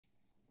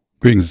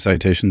Greetings and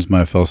salutations,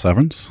 my fellow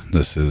sovereigns.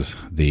 This is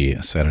the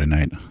Saturday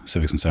night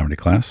Civics and Sovereignty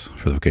class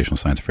for the Vocational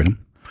Science of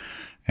Freedom,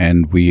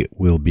 and we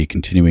will be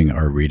continuing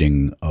our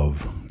reading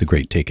of The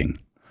Great Taking.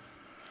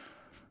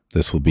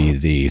 This will be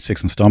the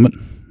sixth installment,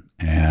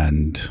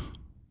 and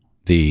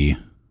the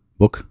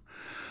book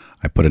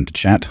I put into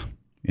chat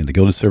in the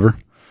Gilded server.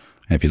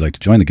 And if you'd like to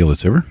join the Gilded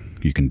server,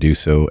 you can do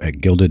so at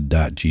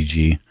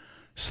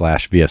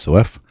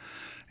gilded.gg/VSOF,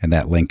 and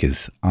that link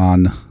is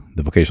on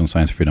the Vocational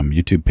Science of Freedom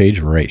YouTube page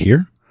right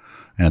here.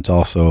 And it's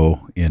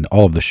also in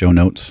all of the show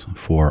notes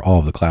for all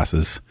of the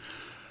classes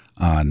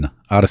on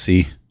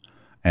Odyssey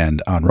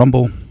and on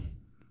Rumble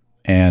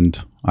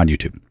and on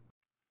YouTube.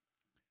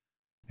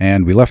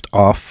 And we left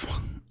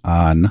off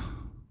on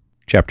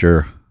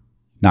Chapter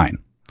 9,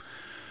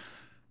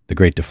 The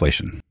Great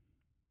Deflation.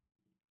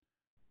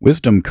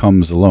 Wisdom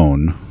comes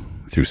alone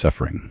through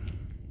suffering.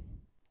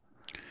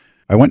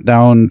 I went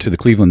down to the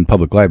Cleveland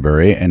Public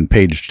Library and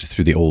paged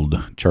through the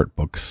old chart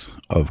books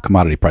of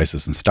commodity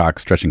prices and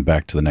stocks stretching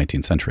back to the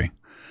 19th century.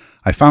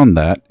 I found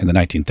that, in the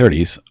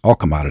 1930s, all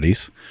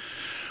commodities,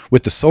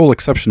 with the sole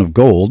exception of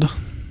gold,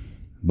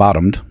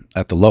 bottomed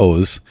at the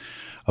lows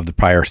of the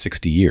prior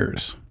 60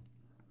 years.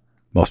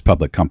 Most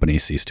public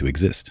companies ceased to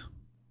exist.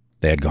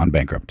 They had gone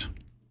bankrupt.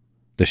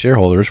 The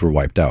shareholders were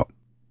wiped out.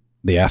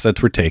 The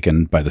assets were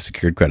taken by the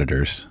secured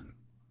creditors,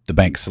 the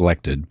banks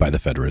selected by the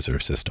Federal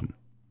Reserve System.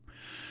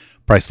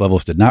 Price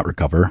levels did not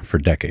recover for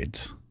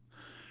decades.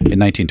 In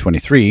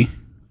 1923,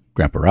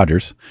 Grandpa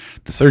Rogers,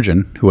 the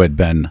surgeon who had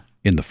been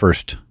in the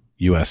first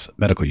U.S.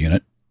 medical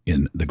unit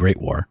in the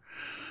Great War,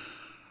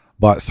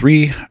 bought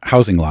 3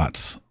 housing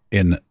lots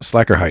in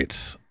Slacker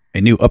Heights,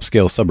 a new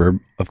upscale suburb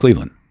of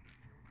Cleveland.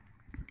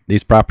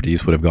 These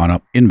properties would have gone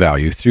up in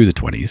value through the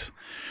 20s.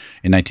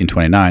 In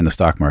 1929, the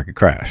stock market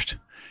crashed.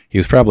 He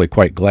was probably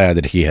quite glad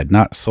that he had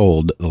not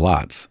sold the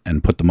lots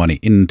and put the money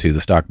into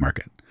the stock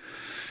market.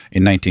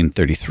 In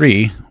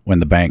 1933, when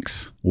the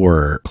banks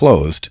were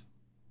closed,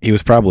 he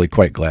was probably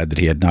quite glad that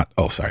he had not...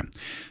 Oh, sorry.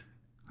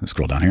 Let's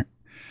scroll down here.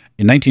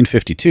 In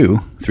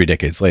 1952, 3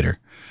 decades later,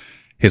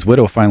 his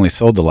widow finally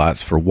sold the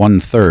lots for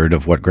 1/3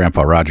 of what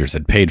Grandpa Rogers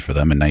had paid for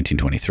them in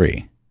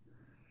 1923.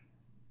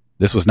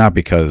 This was not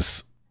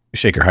because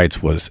Shaker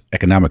Heights was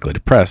economically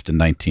depressed in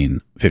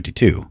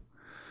 1952.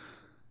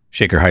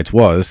 Shaker Heights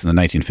was, in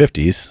the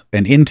 1950s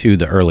and into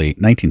the early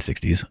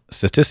 1960s,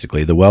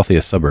 statistically the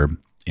wealthiest suburb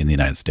in the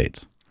United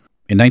States.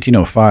 In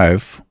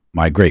 1905,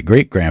 my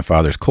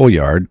great-great-grandfather's coal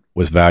yard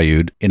was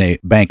valued in a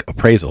bank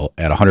appraisal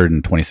at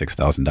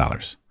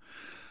 $126,000.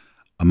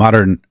 A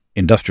modern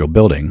industrial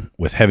building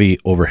with heavy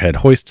overhead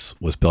hoists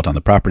was built on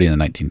the property in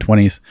the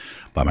 1920s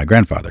by my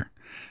grandfather.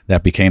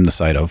 That became the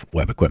site of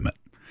Webb Equipment,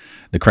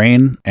 the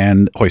crane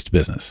and hoist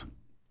business.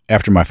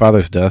 After my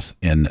father's death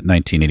in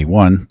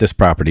 1981, this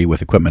property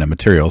with equipment and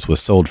materials was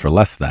sold for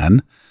less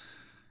than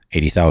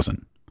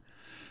 $80,000.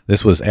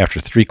 This was after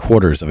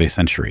 3/4 of a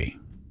century.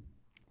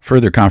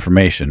 Further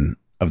confirmation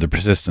of the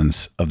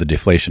persistence of the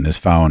deflation is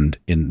found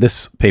in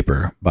this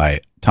paper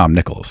by Tom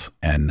Nichols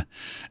and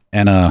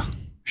Anna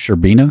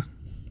Sherbina,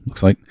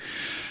 looks like,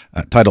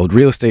 titled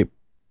Real Estate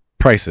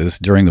Prices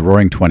During the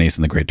Roaring '20s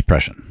and the Great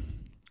Depression.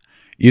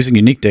 Using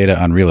unique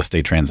data on real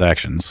estate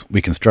transactions,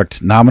 we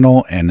construct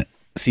nominal and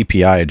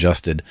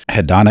CPI-adjusted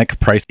hedonic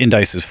price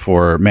indices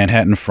for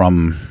Manhattan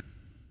from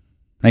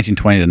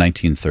 1920 to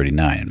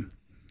 1939.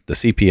 The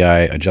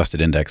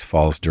CPI-adjusted index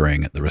falls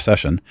during the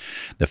recession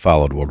that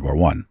followed World War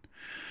I,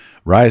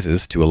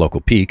 rises to a local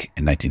peak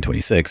in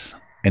 1926,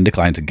 and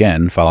declines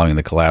again following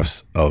the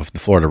collapse of the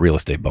Florida real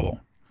estate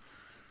bubble.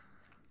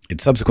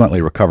 It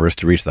subsequently recovers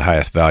to reach the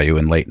highest value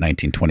in late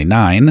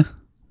 1929,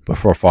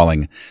 before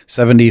falling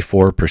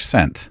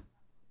 74%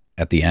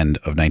 at the end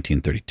of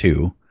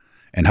 1932,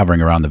 and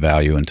hovering around the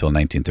value until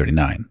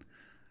 1939.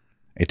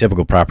 A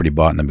typical property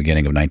bought in the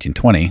beginning of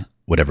 1920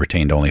 would have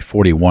retained only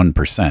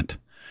 41%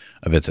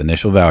 of its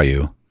initial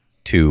value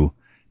 2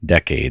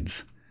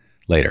 decades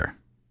later.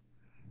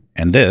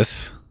 And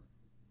this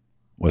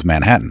was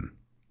Manhattan.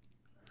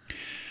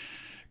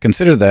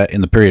 Consider that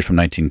in the period from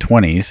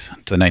 1920s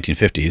to the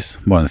 1950s,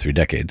 more than 3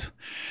 decades,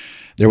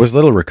 there was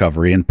little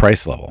recovery in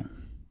price level.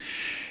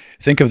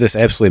 Think of this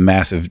absolutely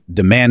massive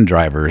demand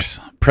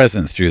drivers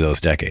present through those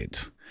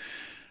decades.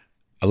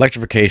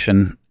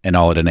 Electrification and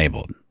all it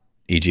enabled,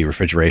 e.g.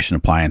 refrigeration,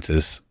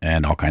 appliances,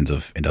 and all kinds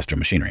of industrial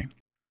machinery.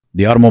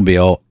 The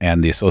automobile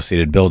and the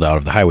associated build-out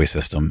of the highway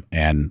system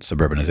and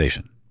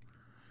suburbanization.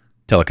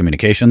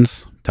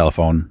 Telecommunications,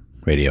 telephone,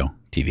 radio,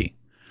 TV.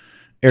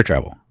 Air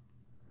travel.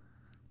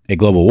 A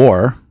global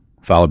war,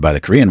 followed by the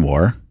Korean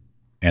War,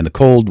 and the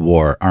Cold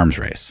War arms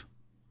race.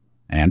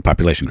 And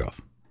population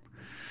growth.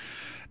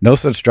 No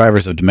such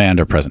drivers of demand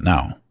are present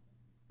now.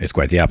 It's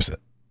quite the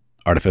opposite.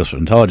 Artificial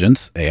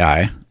intelligence,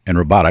 AI, and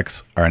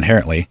robotics are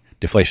inherently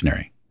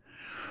deflationary.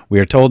 We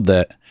are told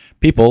that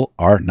people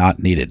are not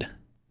needed.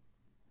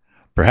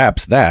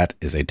 Perhaps that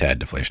is a tad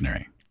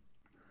deflationary.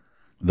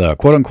 The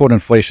quote-unquote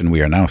inflation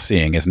we are now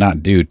seeing is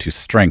not due to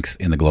strength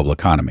in the global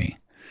economy.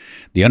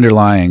 The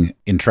underlying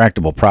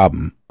intractable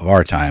problem of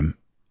our time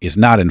is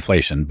not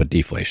inflation but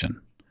deflation.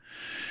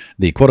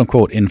 The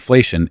quote-unquote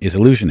inflation is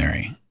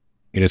illusionary.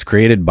 It is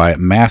created by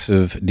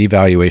massive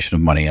devaluation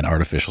of money and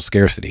artificial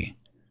scarcity.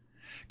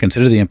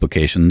 Consider the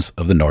implications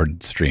of the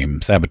Nord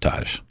Stream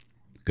sabotage.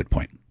 Good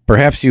point.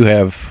 Perhaps you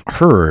have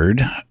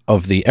heard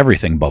of the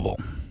everything bubble.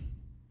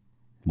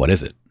 What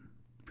is it?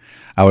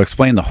 I'll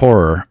explain the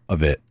horror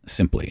of it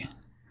simply.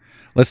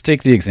 Let's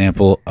take the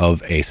example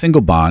of a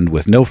single bond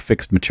with no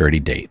fixed maturity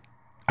date,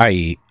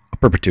 i.e. a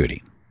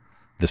perpetuity.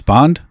 This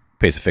bond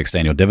pays a fixed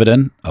annual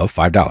dividend of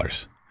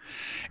 $5.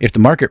 If the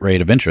market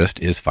rate of interest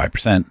is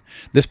 5%,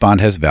 this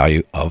bond has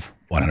value of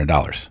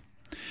 $100.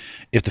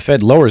 If the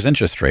Fed lowers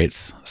interest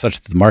rates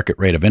such that the market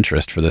rate of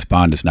interest for this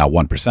bond is now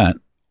 1%,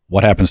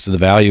 what happens to the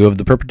value of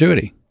the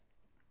perpetuity?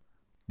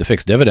 The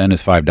fixed dividend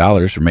is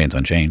 $5 remains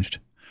unchanged,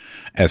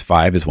 as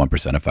 5 is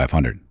 1% of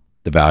 500.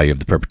 The value of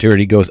the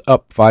perpetuity goes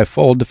up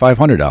fivefold to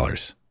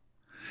 $500.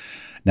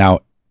 Now,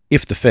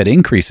 if the Fed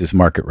increases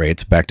market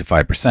rates back to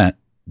 5%,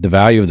 the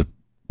value of the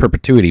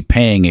perpetuity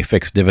paying a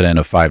fixed dividend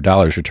of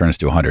 $5 returns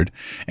to 100,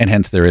 and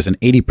hence there is an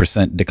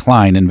 80%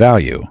 decline in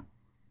value.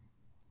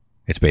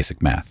 It's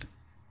basic math.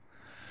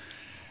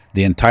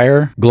 The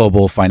entire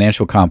global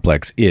financial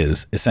complex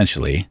is,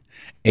 essentially,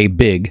 a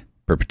big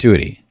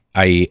perpetuity,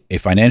 i.e. a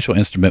financial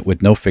instrument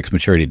with no fixed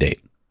maturity date.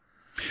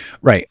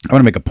 Right. I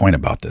want to make a point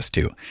about this,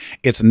 too.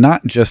 It's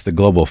not just the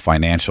global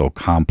financial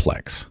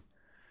complex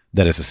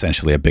that is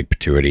essentially a big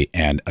perpetuity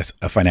and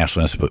a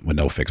financial instrument with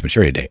no fixed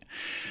maturity date.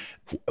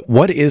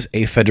 What is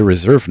a Federal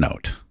Reserve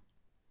note?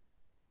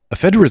 A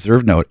Federal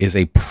Reserve note is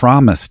a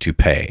promise to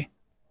pay.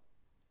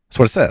 That's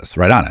what it says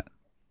right on it.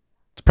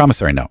 It's a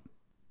promissory note.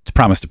 It's a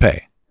promise to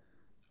pay.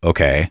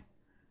 Okay.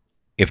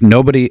 If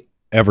nobody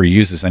ever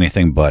uses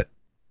anything but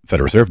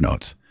Federal Reserve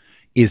notes,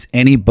 is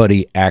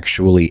anybody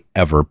actually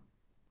ever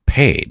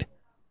paid?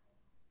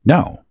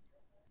 No,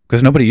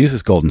 because nobody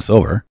uses gold and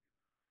silver.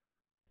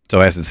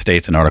 So as it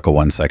states in Article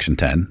 1, Section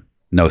 10,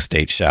 no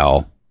state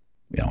shall,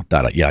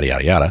 yada,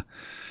 yada, yada,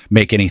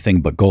 make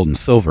anything but gold and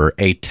silver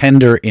a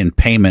tender in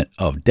payment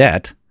of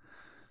debt.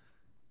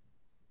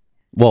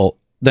 Well,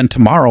 then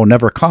tomorrow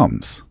never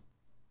comes,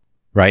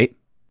 right?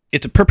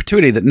 It's a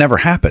perpetuity that never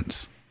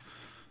happens.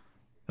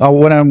 Oh,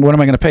 what am I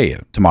going to pay you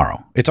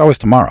tomorrow? It's always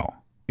tomorrow.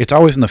 It's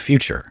always in the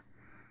future.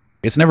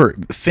 It's never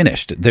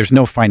finished. There's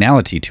no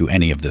finality to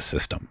any of this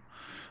system.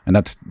 And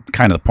that's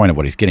kind of the point of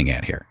what he's getting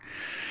at here.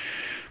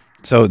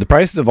 So the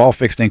prices of all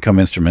fixed income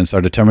instruments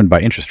are determined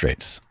by interest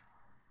rates,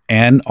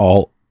 and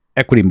all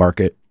equity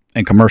market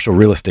and commercial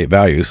real estate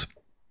values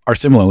are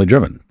similarly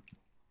driven.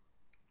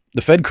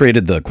 The Fed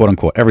created the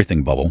quote-unquote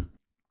everything bubble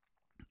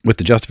with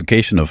the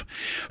justification of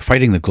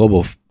fighting the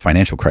global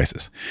financial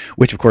crisis,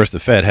 which, of course, the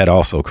Fed had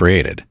also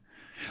created,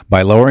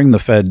 by lowering the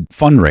Fed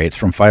fund rates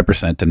from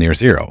 5% to near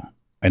zero,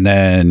 and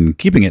then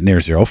keeping it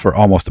near zero for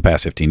almost the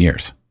past 15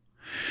 years.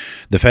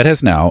 The Fed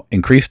has now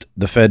increased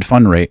the Fed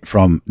fund rate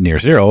from near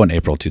zero in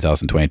April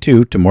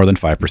 2022 to more than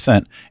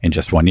 5% in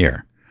just 1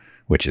 year,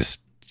 which is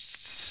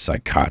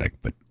psychotic,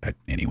 but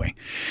anyway.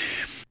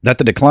 That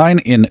the decline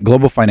in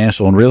global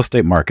financial and real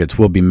estate markets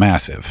will be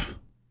massive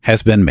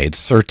has been made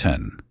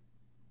certain.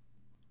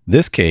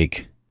 This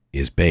cake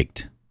is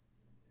baked.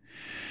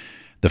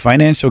 The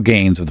financial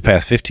gains of the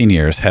past 15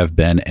 years have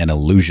been an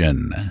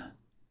illusion.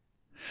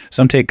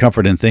 Some take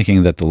comfort in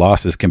thinking that the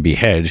losses can be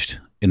hedged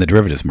in the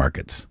derivatives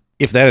markets.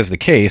 If that is the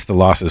case, the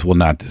losses will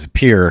not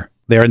disappear.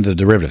 They are in the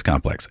derivatives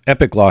complex.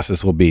 Epic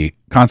losses will be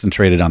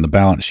concentrated on the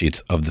balance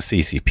sheets of the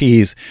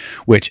CCPs,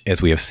 which,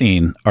 as we have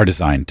seen, are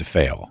designed to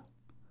fail.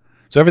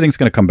 So everything's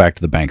going to come back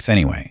to the banks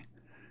anyway.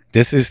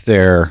 This is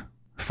their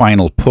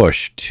final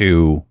push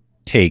to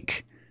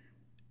take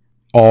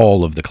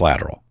all of the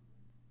collateral,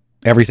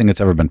 everything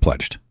that's ever been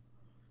pledged.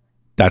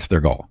 That's their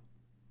goal.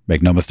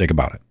 Make no mistake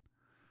about it.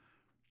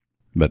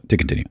 But to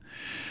continue,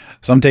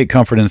 some take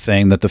comfort in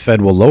saying that the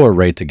Fed will lower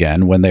rates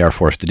again when they are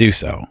forced to do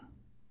so.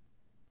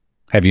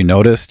 Have you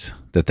noticed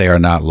that they are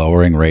not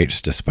lowering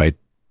rates despite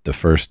the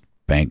first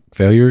bank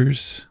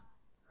failures?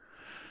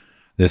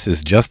 This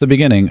is just the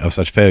beginning of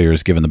such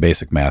failures given the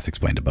basic math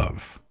explained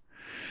above.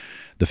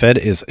 The Fed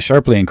is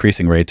sharply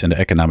increasing rates into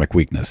economic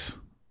weakness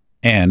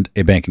and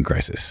a banking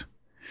crisis.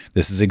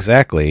 This is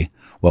exactly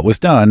what was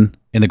done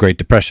in the Great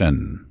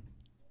Depression.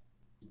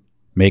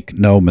 Make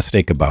no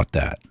mistake about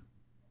that.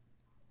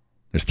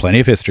 There's plenty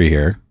of history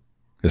here.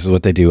 This is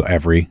what they do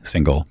every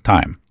single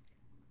time.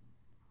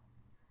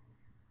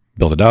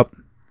 Build it up,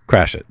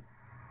 crash it,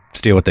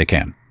 steal what they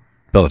can.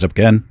 Build it up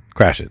again,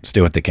 crash it,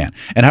 steal what they can.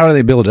 And how do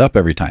they build it up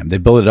every time? They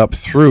build it up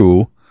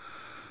through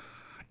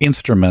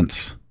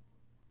instruments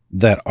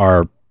that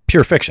are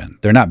pure fiction.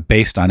 They're not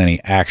based on any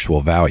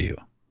actual value.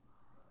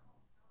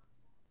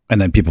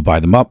 And then people buy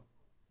them up,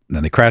 and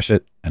then they crash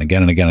it, and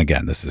again and again and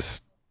again. This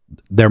is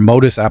their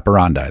modus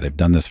operandi. They've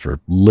done this for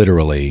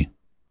literally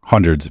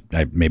hundreds,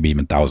 maybe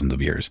even thousands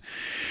of years,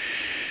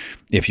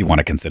 if you want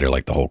to consider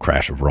like the whole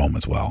crash of Rome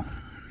as well.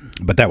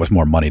 But that was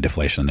more money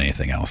deflation than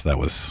anything else. That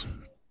was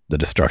the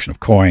destruction of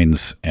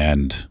coins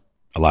and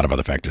a lot of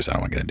other factors I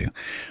don't want to get into.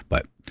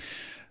 But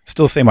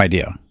still same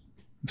idea.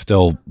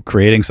 Still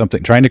creating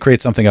something, trying to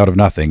create something out of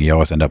nothing. You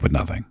always end up with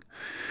nothing.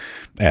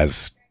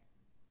 as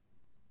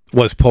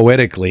was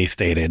poetically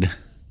stated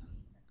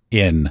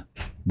in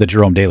the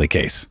Jerome Daly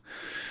case,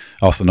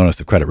 also known as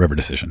the Credit River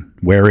decision,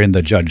 wherein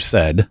the judge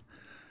said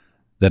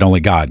that only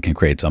God can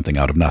create something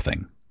out of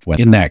nothing.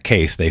 When in that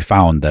case, they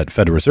found that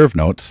Federal Reserve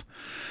notes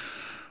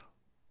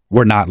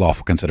were not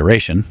lawful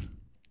consideration,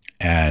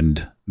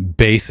 and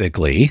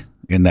basically,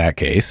 in that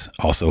case,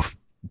 also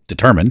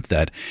determined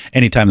that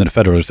anytime that a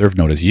Federal Reserve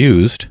note is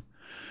used,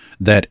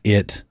 that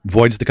it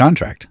voids the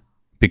contract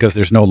because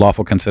there's no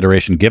lawful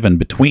consideration given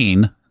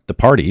between the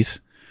parties.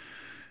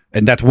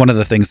 And that's one of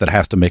the things that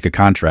has to make a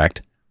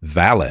contract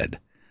valid.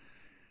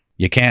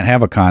 You can't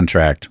have a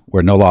contract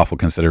where no lawful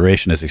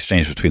consideration is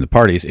exchanged between the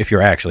parties if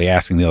you're actually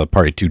asking the other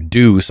party to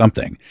do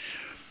something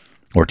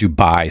or to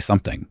buy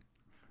something.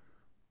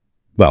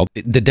 Well,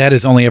 the debt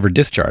is only ever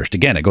discharged.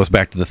 Again, it goes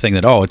back to the thing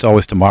that, oh, it's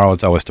always tomorrow,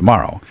 it's always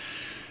tomorrow.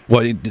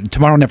 Well,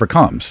 tomorrow never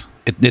comes.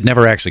 It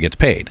never actually gets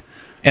paid.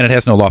 And it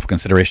has no lawful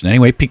consideration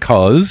anyway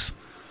because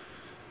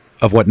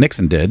of what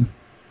Nixon did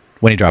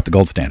when he dropped the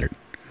gold standard.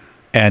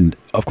 And,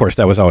 of course,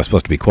 that was always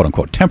supposed to be,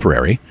 quote-unquote,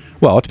 temporary.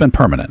 Well, it's been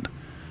permanent.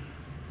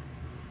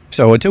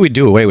 So until we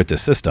do away with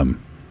this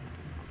system,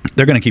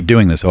 they're going to keep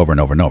doing this over and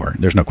over and over.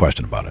 There's no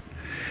question about it.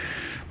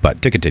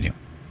 But to continue.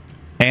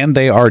 And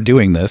they are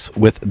doing this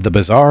with the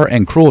bizarre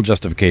and cruel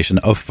justification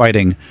of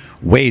fighting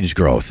wage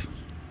growth.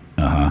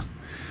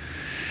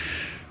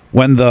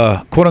 When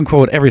the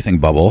quote-unquote everything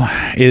bubble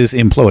is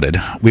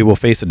imploded, we will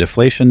face a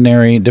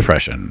deflationary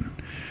depression,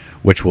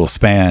 which will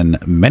span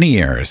many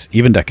years,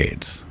 even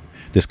decades.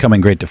 This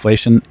coming Great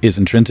Deflation is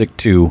intrinsic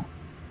to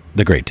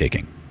the Great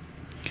Taking.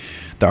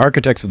 The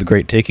architects of the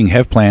Great Taking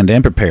have planned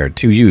and prepared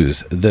to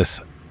use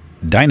this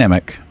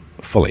dynamic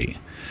fully,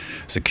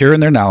 secure in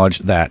their knowledge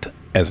that,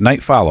 as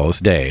night follows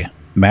day,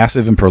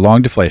 massive and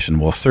prolonged deflation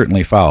will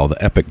certainly follow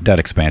the epic debt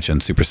expansion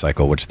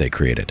supercycle which they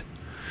created.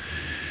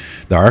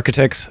 The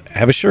architects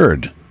have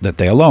assured that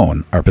they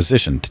alone are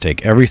positioned to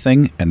take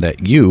everything and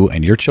that you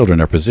and your children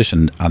are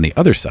positioned on the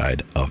other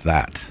side of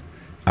that,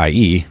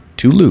 i.e.,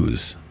 to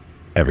lose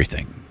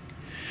everything,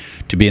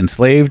 to be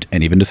enslaved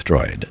and even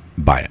destroyed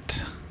by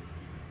it.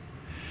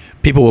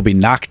 People will be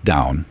knocked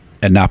down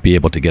and not be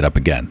able to get up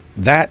again.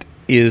 That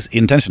is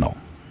intentional,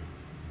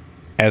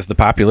 as the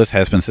populace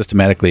has been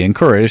systematically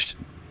encouraged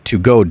to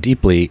go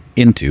deeply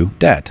into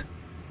debt,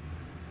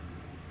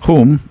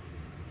 whom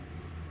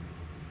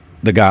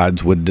the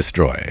gods would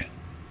destroy.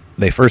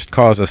 They first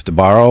cause us to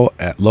borrow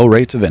at low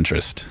rates of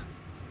interest.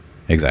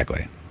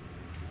 Exactly.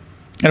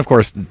 And of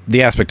course,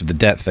 the aspect of the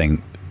debt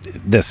thing,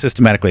 this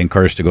systematically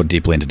encouraged to go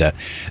deeply into debt.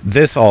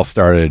 This all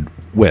started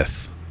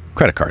with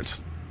credit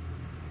cards,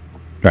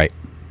 right?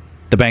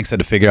 The banks had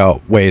to figure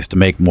out ways to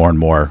make more and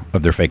more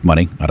of their fake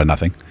money out of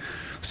nothing.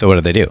 So what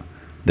did they do?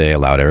 They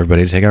allowed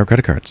everybody to take out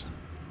credit cards.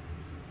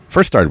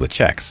 First started with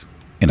checks,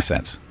 in a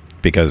sense,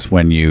 because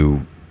when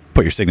you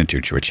put your signature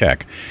to a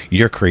check,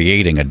 you're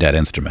creating a debt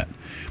instrument.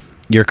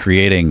 You're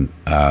creating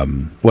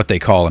what they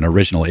call an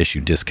original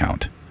issue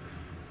discount.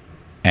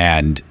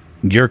 And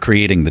you're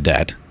creating the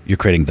debt. You're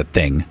creating the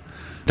thing,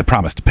 the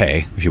promise to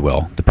pay, if you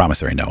will, the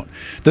promissory note.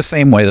 The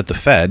same way that the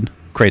Fed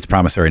creates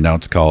promissory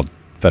notes called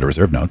Federal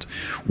Reserve notes,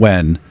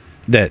 when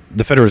the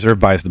Federal Reserve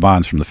buys the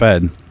bonds from the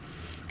Fed,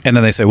 and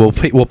then they say, we'll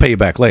pay you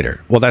back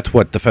later. Well, that's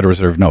what the Federal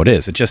Reserve note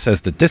is. It just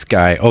says that this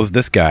guy owes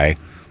this guy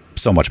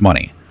so much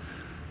money.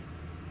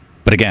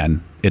 But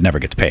again, it never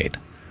gets paid.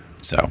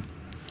 So,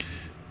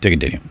 to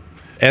continue.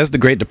 As the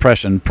Great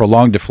Depression,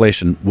 prolonged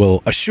deflation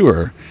will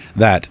assure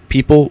that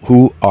people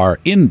who are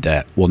in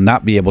debt will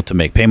not be able to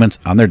make payments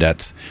on their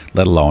debts,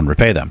 let alone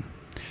repay them.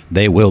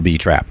 They will be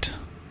trapped.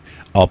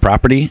 All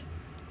property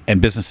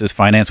and businesses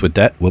financed with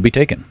debt will be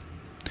taken.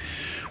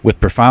 With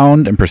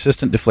profound and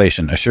persistent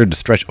deflation assured to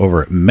stretch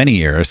over many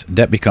years,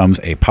 debt becomes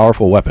a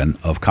powerful weapon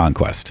of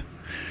conquest.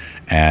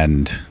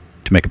 And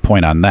to make a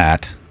point on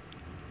that,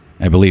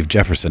 I believe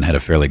Jefferson had a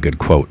fairly good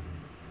quote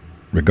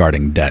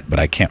regarding debt, but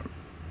I can't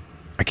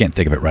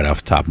think of it right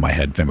off the top of my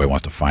head if anybody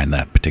wants to find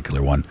that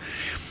particular one.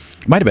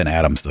 It might have been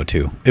Adams, though,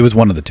 too. It was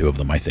one of the two of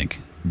them, I think,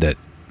 that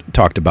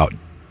talked about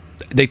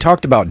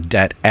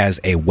debt as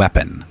a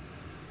weapon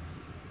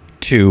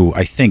to,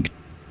 I think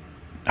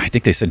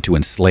they said, to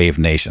enslave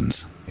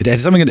nations. It had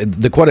something,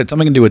 the quote had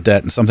something to do with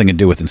debt and something to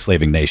do with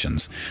enslaving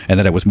nations, and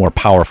that it was more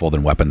powerful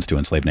than weapons to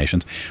enslave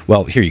nations.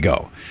 Well, here you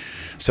go.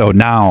 So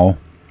now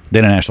the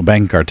international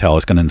banking cartel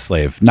is going to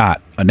enslave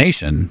not a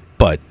nation,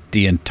 but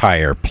the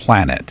entire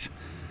planet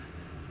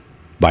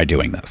by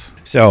doing this.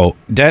 So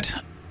debt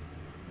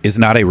is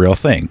not a real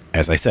thing.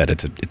 As I said,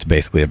 it's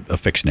basically a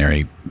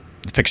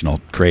fictional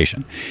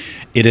creation.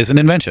 It is an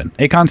invention,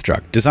 a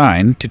construct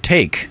designed to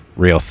take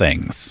real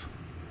things.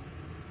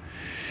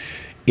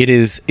 It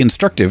is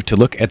instructive to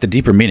look at the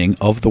deeper meaning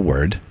of the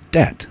word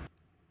debt.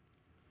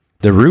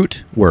 The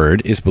root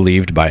word is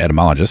believed by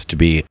etymologists to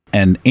be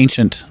an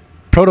ancient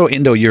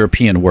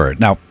Proto-Indo-European word.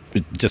 Now,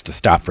 just to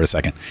stop for a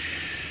second.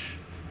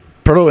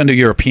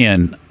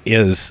 Proto-Indo-European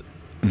is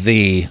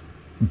the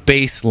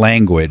base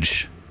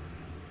language,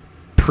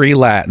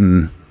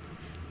 pre-Latin,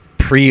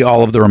 pre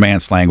all of the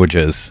Romance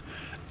languages,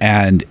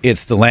 And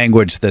it's the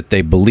language that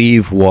they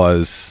believe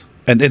was,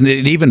 and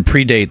it even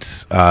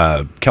predates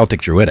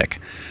Celtic Druidic.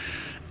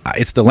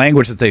 It's the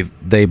language that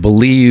they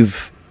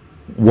believe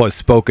was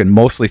spoken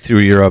mostly through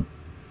Europe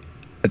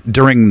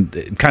during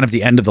kind of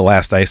the end of the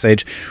last ice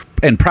age,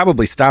 and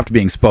probably stopped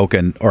being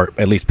spoken, or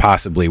at least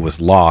possibly was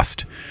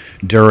lost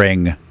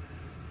during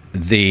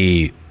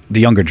the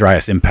Younger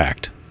Dryas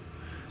impact.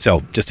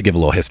 So just to give a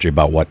little history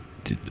about what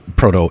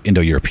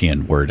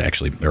Proto-Indo-European word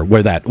actually, or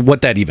what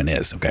that even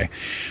is. Okay,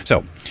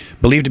 so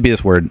believed to be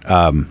this word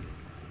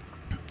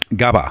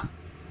gaba.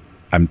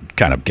 I'm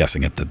kind of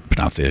guessing at the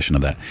pronunciation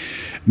of that,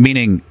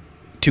 meaning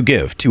to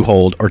give, to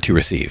hold, or to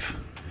receive.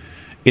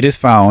 It is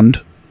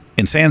found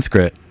in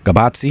Sanskrit,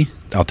 gabatsi.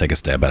 I'll take a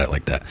stab at it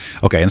like that.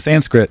 Okay, in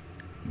Sanskrit,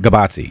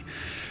 gabatsi,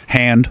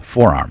 hand,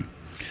 forearm.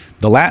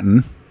 The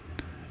Latin,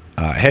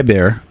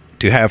 heber,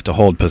 to have, to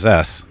hold,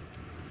 possess.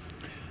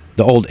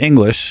 The Old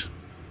English,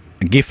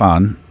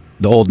 gifan.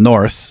 The Old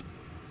Norse,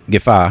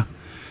 gifa,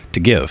 to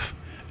give.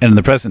 And in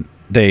the present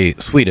day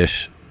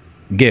Swedish,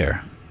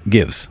 ger,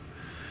 gives.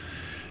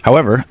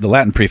 However, the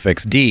Latin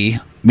prefix d,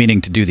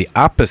 meaning to do the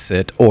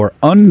opposite or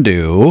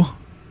undo,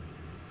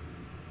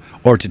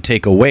 or to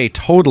take away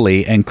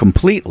totally and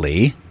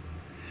completely,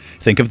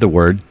 think of the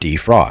word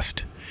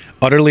defrost,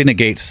 utterly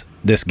negates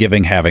this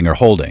giving, having, or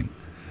holding.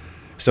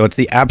 So it's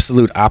the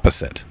absolute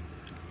opposite.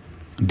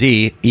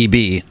 D,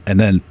 eb, and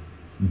then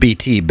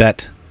bt,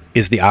 bet,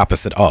 is the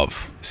opposite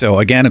of. So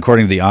again,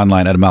 according to the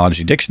Online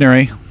Etymology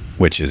Dictionary,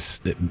 which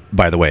is,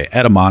 by the way,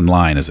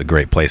 Etymonline is a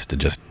great place to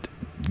just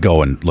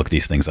go and look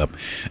these things up.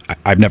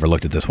 I've never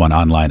looked at this one,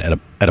 Online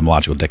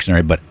Etymological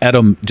Dictionary, but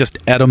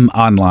just Etym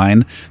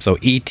Online, so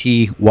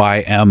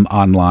ETYM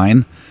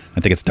Online, I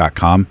think it's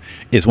 .com,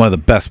 is one of the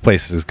best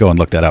places to go and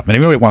look that up. And if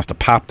anybody wants to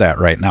pop that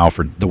right now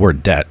for the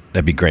word debt,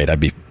 that'd be great. I'd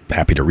be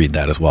happy to read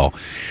that as well,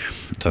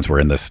 since we're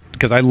in this,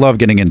 because I love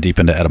getting in deep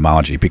into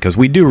etymology, because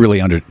we do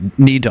really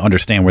need to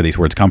understand where these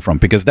words come from,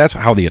 because that's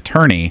how the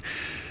attorney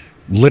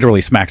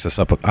literally smacks us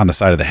up on the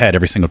side of the head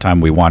every single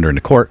time we wander into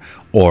court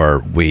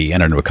or we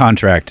enter into a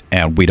contract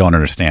and we don't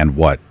understand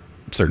what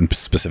certain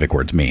specific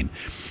words mean.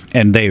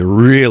 And they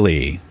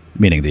really,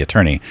 meaning the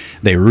attorney,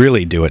 they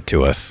really do it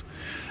to us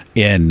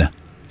in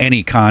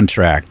any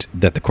contract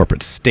that the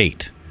corporate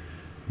state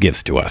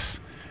gives to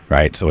us,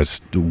 right? So it's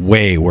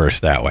way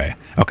worse that way.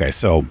 Okay,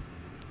 so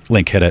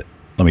link, hit it.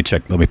 Let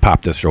me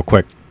pop this real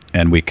quick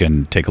and we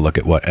can take a look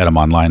at what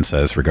Etymonline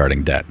says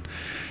regarding debt.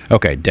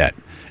 Okay, debt.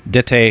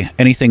 Dete,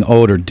 anything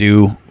owed or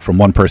due from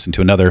one person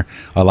to another,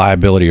 a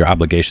liability or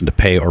obligation to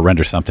pay or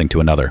render something to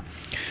another.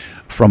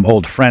 From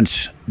Old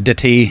French,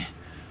 dete,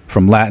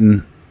 from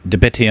Latin,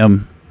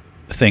 debitium,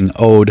 thing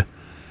owed,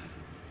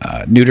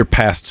 neuter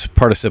past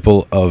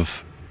participle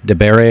of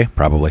debere,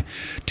 probably,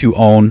 to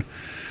own.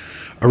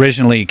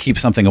 Originally, keep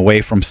something away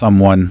from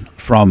someone,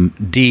 from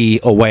d,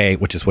 away,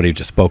 which is what he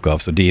just spoke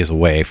of. So d is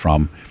away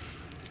from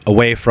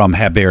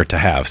haber, to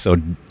have. So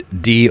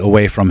d,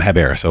 away from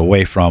haber, so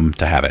away from,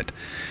 to have it.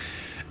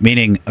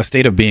 Meaning a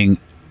state of being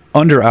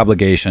under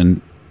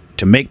obligation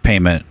to make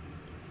payment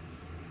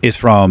is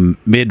from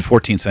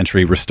mid-14th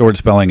century, restored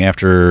spelling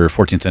after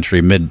 14th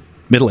century,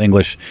 Middle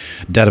English,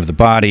 debt of the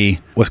body,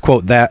 was,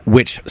 quote, that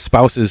which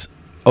spouses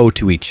owe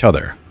to each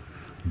other.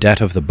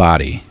 Debt of the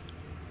body.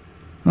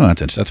 Oh,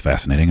 that's interesting. That's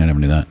fascinating. I never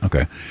knew that.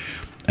 Okay.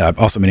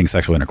 Also meaning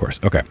sexual intercourse.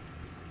 Okay.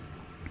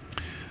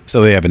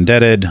 So they have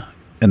indebted,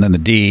 and then the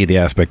D, the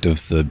aspect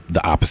of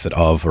the opposite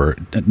of, or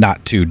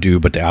not to do,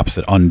 but the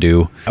opposite,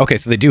 undo. Okay,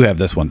 so they do have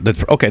this one.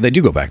 Okay, they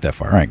do go back that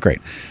far. All right, great.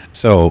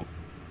 So,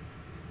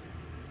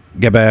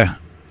 gebe,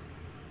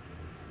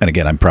 and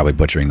again, I'm probably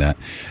butchering that.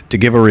 To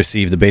give or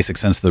receive, the basic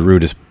sense of the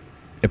root is,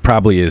 it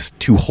probably is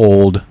to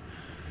hold,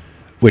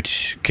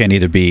 which can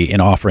either be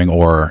in offering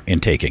or in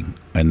taking.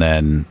 And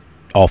then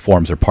all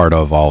forms are part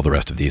of, all the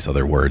rest of these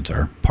other words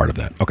are part of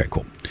that. Okay,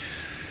 cool.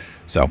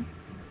 So,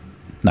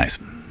 nice.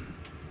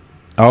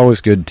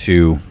 Always good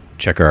to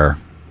check our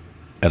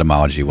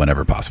etymology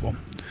whenever possible.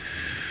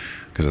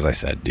 Because as I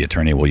said, the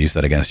attorney will use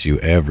that against you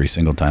every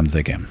single time that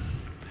they can.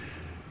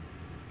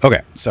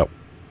 Okay, so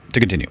to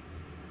continue.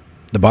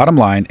 The bottom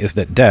line is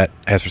that debt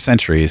has for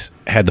centuries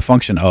had the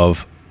function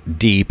of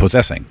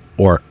depossessing,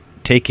 or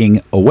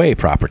taking away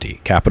property,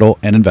 capital,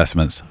 and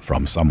investments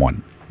from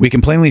someone. We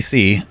can plainly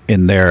see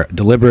in their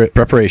deliberate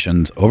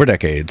preparations over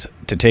decades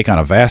to take on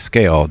a vast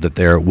scale that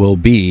there will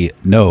be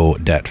no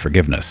debt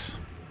forgiveness.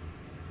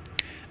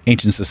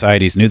 Ancient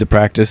societies knew the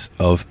practice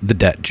of the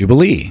debt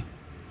jubilee,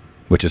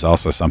 which is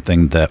also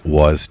something that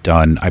was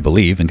done, I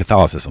believe, in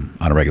Catholicism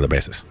on a regular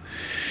basis,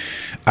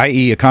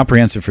 i.e. a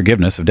comprehensive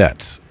forgiveness of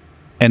debts.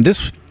 And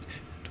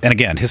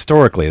again,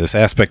 historically, this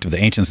aspect of the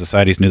ancient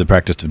societies knew the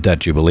practice of debt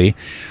jubilee.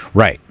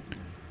 Right.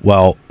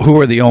 Well,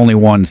 who are the only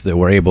ones that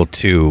were able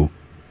to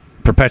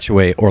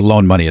perpetuate or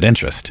loan money at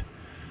interest?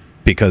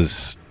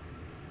 Because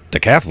the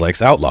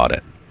Catholics outlawed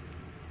it.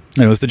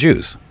 And it was the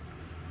Jews.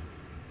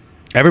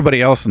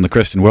 Everybody else in the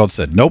Christian world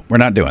said, nope, we're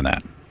not doing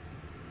that.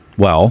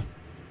 Well,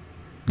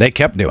 they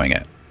kept doing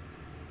it.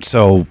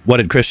 So what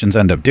did Christians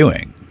end up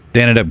doing?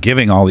 They ended up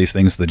giving all these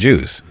things to the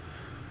Jews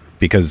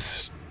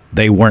because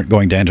they weren't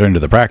going to enter into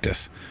the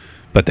practice,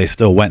 but they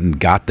still went and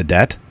got the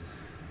debt.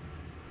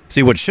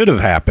 See, what should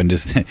have happened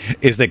is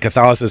that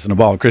Catholicism and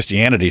all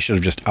Christianity should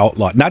have just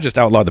outlawed, not just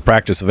outlawed the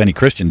practice of any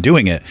Christian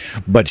doing it,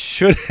 but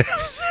should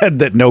have said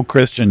that no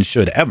Christian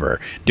should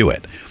ever do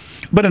it.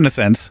 But in a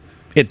sense,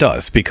 it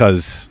does,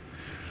 because,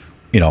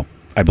 you know,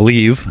 I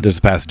believe there's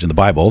a passage in the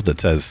Bible that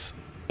says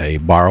a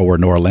borrower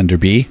nor a lender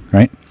be,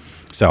 right?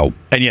 So,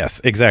 and yes,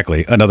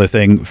 exactly. Another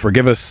thing,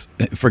 forgive us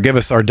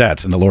our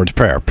debts in the Lord's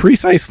Prayer.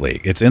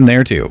 Precisely. It's in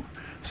there too.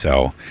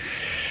 So,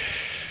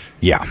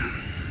 yeah.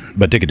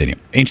 But to continue,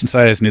 ancient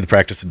societies knew the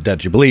practice of debt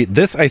jubilee.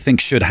 This, I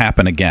think, should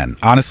happen again.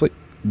 Honestly,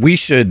 we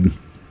should,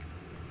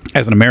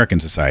 as an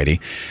American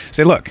society,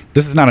 say, look,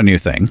 this is not a new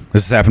thing.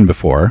 This has happened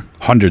before,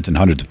 hundreds and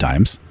hundreds of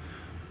times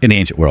in the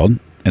ancient world,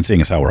 and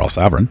seeing as how we're all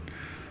sovereign.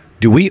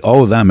 Do we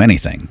owe them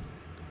anything?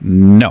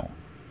 No.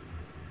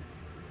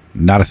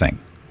 Not a thing.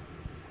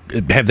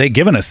 Have they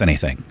given us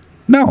anything?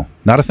 No,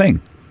 not a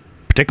thing.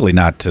 Particularly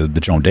not to the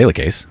Jerome Daly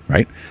case,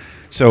 right?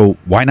 So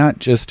why not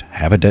just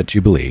have a debt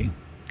jubilee?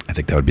 I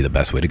think that would be the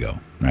best way to go,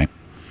 right?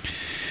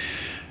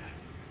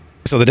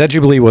 So the debt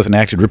jubilee was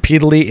enacted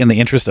repeatedly in the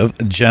interest of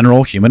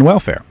general human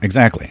welfare.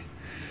 Exactly.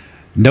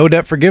 No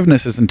debt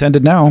forgiveness is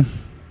intended now.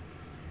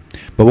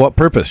 But what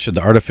purpose should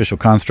the artificial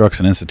constructs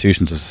and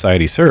institutions of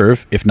society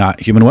serve, if not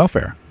human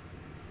welfare?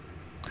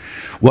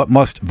 What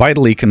must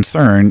vitally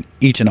concern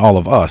each and all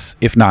of us,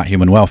 if not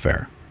human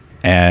welfare?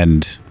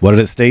 And what did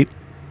it state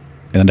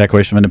in the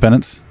Declaration of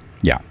Independence?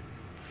 Yeah.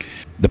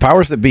 The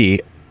powers that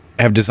be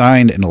have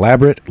designed an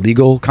elaborate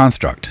legal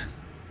construct.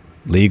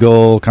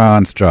 Legal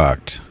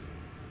construct.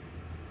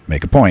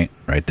 Make a point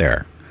right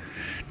there.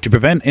 To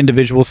prevent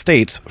individual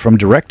states from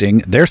directing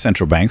their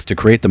central banks to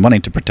create the money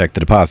to protect the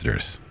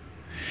depositors.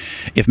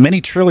 If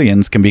many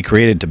trillions can be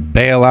created to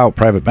bail out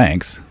private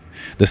banks,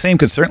 the same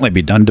could certainly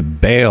be done to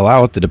bail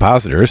out the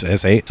depositors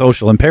as a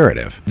social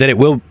imperative. That it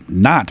will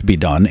not be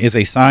done is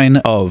a sign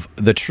of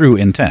the true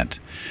intent,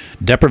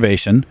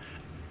 deprivation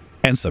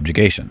and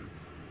subjugation.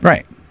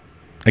 Right.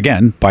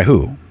 Again, by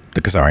who?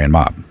 The Khazarian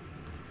mob.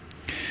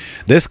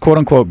 This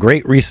quote-unquote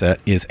Great Reset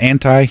is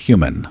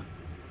anti-human.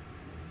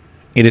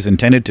 It is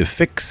intended to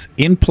fix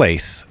in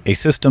place a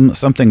system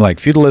something like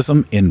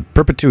feudalism in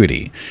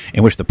perpetuity,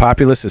 in which the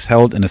populace is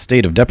held in a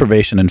state of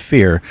deprivation and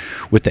fear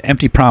with the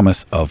empty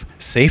promise of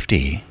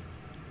safety.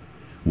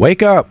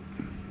 Wake up!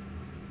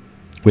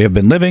 We have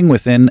been living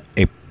within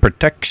a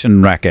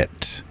protection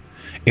racket,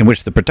 in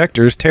which the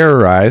protectors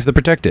terrorize the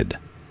protected.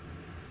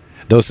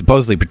 Those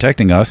supposedly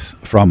protecting us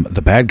from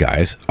the bad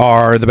guys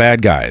are the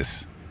bad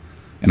guys.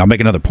 And I'll make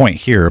another point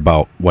here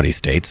about what he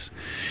states.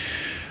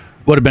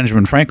 What did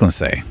Benjamin Franklin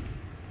say?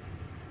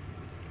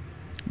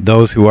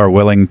 Those who are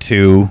willing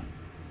to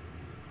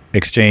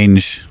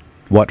exchange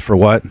what for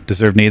what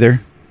deserve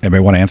neither.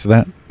 Anybody want to answer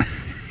that?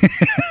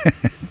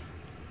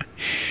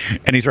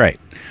 And he's right.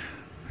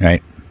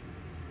 Right?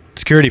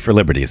 Security for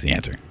liberty is the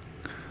answer.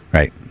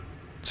 Right?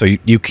 So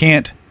you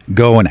can't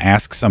go and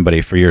ask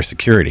somebody for your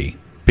security,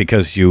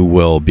 because you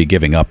will be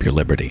giving up your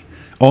liberty.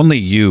 Only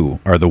you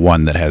are the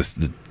one that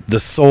has the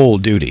sole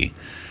duty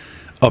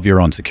of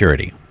your own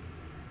security.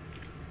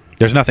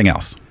 There's nothing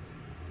else.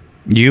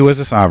 You as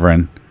a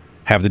sovereign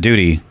have the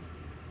duty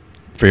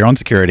for your own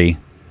security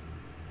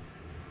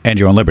and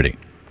your own liberty.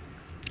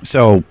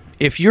 So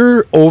if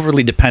you're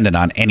overly dependent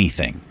on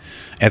anything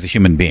as a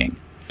human being,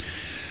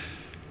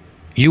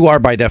 you are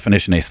by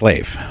definition a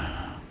slave.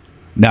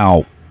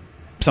 Now,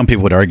 some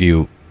people would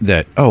argue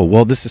that, oh,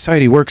 well, this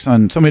society works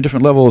on so many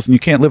different levels and you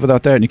can't live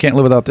without that and you can't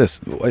live without this.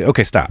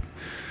 Okay, stop.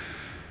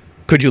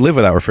 Could you live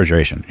without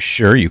refrigeration?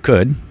 Sure, you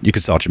could. You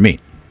could salt your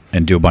meat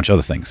and do a bunch of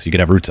other things. You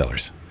could have root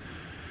cellars,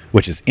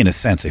 which is, in a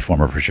sense, a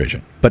form of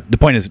refrigeration. But the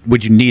point is,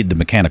 would you need the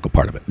mechanical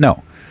part of it?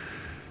 No.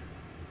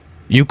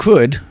 You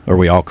could, or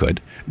we all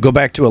could, go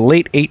back to a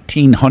late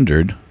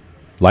 1800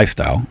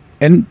 lifestyle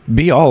and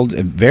be all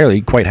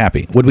very quite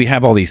happy. Would we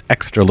have all these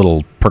extra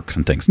little perks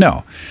and things?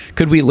 No.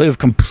 Could we live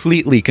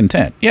completely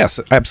content? Yes,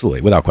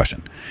 absolutely, without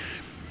question.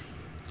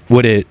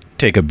 Would it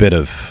take a bit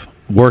of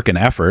work and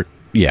effort?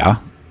 Yeah,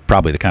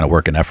 probably the kind of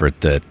work and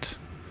effort that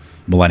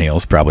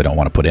millennials probably don't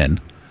want to put in,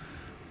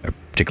 or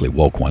particularly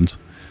woke ones.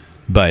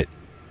 But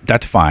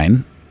that's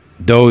fine.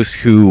 Those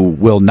who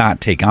will not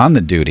take on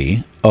the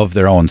duty of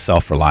their own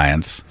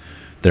self-reliance,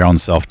 their own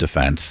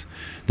self-defense,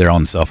 their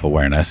own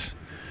self-awareness,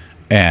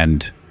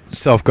 and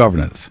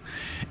self-governance.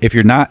 If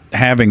you're not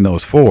having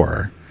those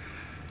four,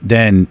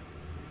 then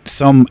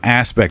some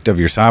aspect of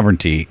your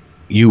sovereignty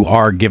you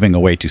are giving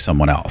away to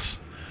someone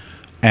else.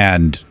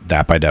 And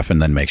that by definition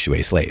then makes you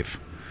a slave.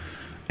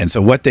 And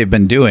so what they've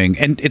been doing,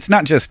 and it's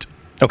not just,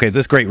 okay,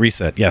 this Great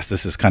Reset, yes,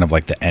 this is kind of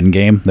like the end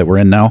game that we're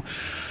in now,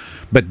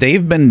 but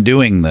they've been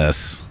doing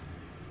this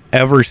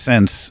ever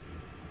since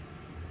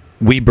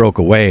we broke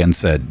away and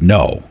said,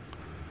 no,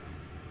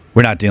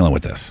 we're not dealing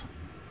with this.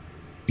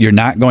 You're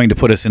not going to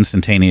put us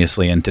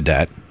instantaneously into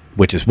debt,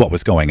 which is what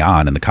was going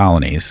on in the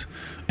colonies,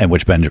 and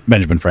which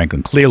Benjamin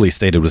Franklin clearly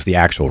stated was the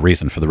actual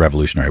reason for the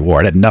Revolutionary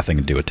War. It had nothing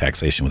to do with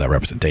taxation without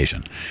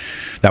representation.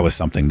 That was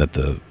something that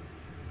the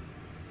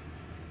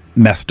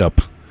messed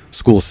up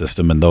school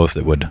system and those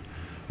that would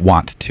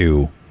want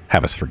to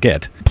have us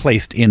forget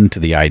placed into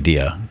the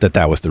idea that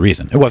that was the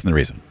reason. It wasn't the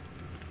reason.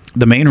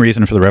 The main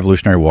reason for the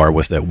Revolutionary War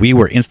was that we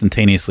were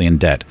instantaneously in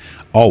debt,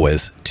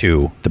 always,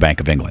 to the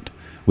Bank of England.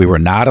 We were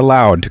not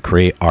allowed to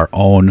create our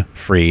own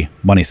free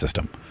money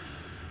system.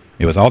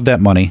 It was all debt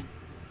money,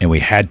 and we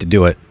had to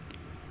do it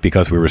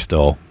because we were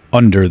still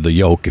under the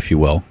yoke, if you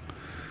will,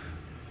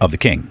 of the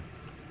king.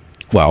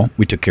 Well,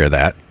 we took care of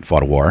that,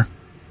 fought a war,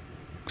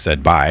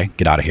 said bye,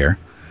 get out of here.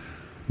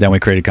 Then we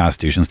created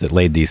constitutions that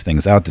laid these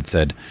things out that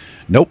said,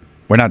 nope,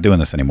 we're not doing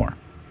this anymore.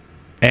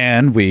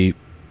 And we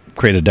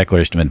created a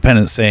Declaration of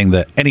Independence saying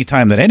that any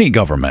time that any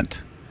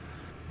government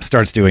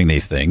starts doing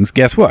these things,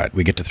 guess what?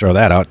 We get to throw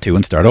that out too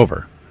and start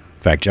over.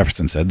 In fact,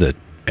 Jefferson said that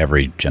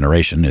every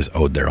generation is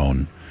owed their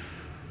own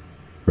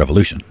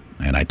revolution,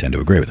 and I tend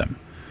to agree with him.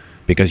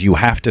 Because you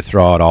have to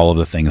throw out all of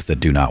the things that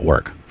do not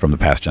work from the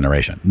past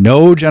generation.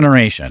 No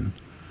generation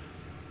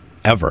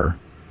ever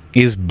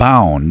is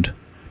bound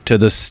to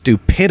the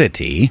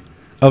stupidity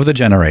of the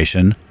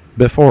generation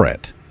before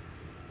it.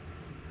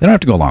 They don't have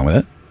to go along with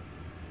it.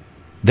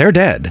 They're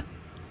dead.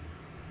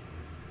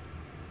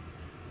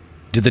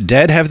 Do the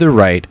dead have the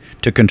right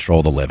to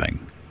control the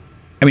living?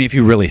 I mean, if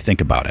you really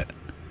think about it.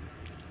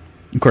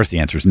 Of course, the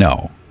answer is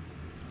no.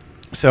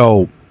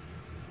 So,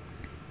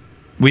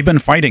 we've been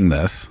fighting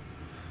this,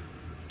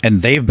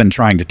 and they've been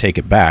trying to take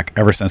it back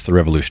ever since the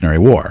Revolutionary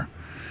War.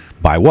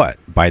 By what?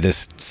 By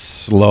this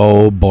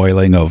slow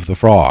boiling of the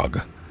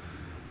frog.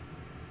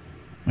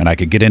 And I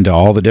could get into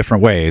all the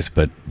different ways,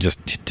 but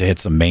just to hit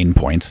some main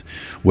points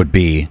would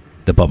be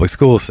the public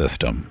school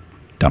system,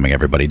 dumbing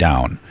everybody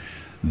down,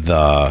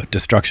 the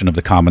destruction of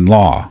the common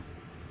law,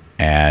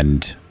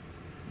 and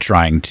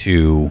trying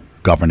to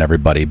govern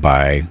everybody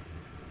by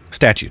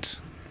statutes.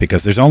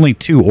 Because there's only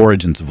two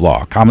origins of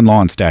law, common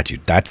law and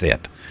statute. That's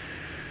it.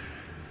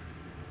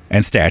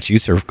 And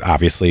statutes are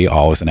obviously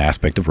always an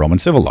aspect of Roman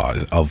civil law,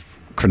 of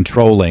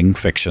controlling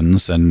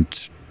fictions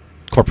and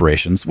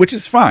corporations, which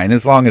is fine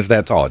as long as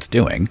that's all it's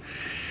doing.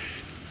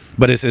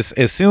 But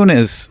as soon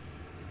as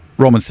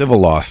Roman civil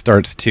law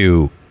starts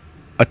to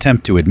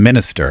attempt to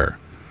administer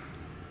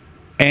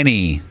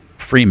any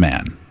free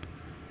man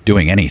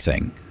doing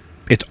anything,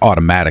 it's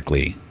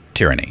automatically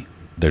tyranny.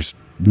 There's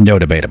no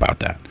debate about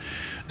that.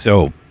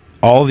 So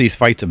all these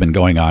fights have been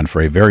going on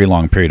for a very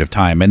long period of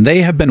time, and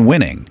they have been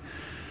winning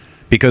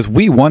because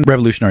we won the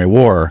Revolutionary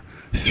War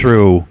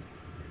through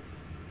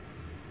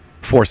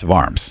force of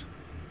arms.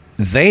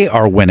 They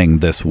are winning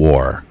this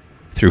war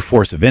through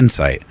force of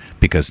insight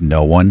because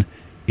no one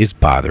is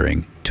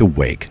bothering to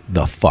wake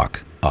the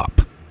fuck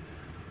up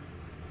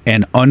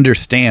and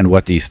understand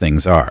what these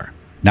things are.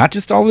 Not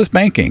just all this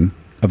banking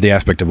of the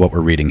aspect of what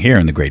we're reading here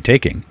in The Great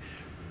Taking,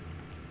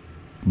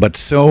 but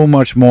so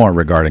much more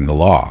regarding the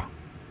law,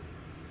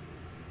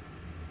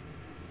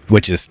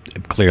 which is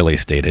clearly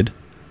stated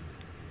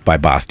by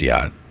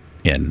Bastiat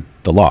in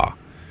The Law,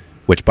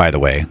 which, by the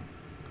way,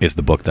 is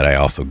the book that I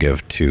also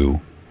give to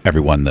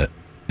everyone that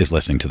is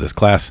listening to this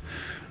class.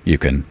 You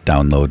can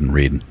download and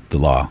read The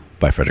Law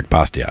by Frederick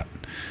Bastiat.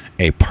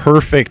 A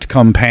perfect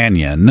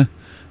companion,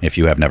 if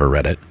you have never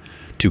read it,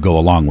 to go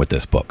along with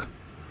this book.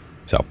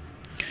 So,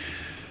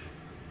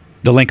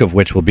 the link of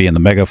which will be in the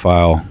mega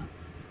file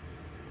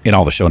in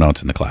all the show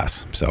notes in the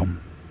class. So,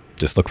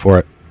 just look for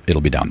it.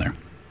 It'll be down there.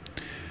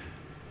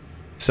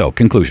 So,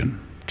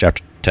 conclusion.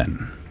 Chapter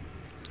 10.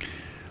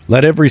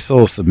 Let every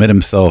soul submit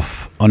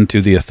himself unto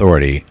the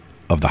authority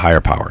of the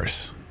higher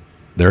powers.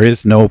 There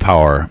is no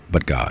power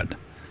but God.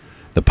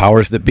 The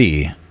powers that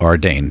be are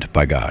ordained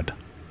by God.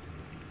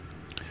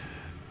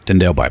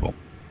 Tyndale Bible,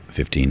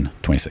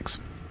 1526.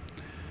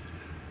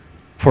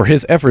 For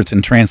his efforts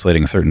in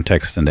translating certain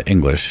texts into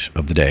English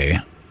of the day,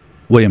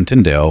 William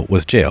Tyndale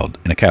was jailed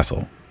in a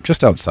castle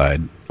just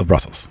outside of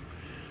Brussels,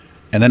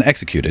 and then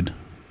executed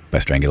by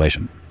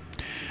strangulation,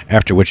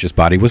 after which his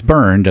body was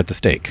burned at the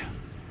stake.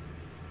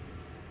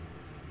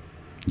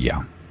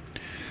 Yeah.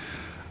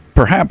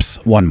 Perhaps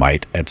one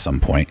might, at some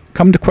point,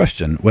 come to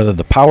question whether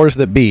the powers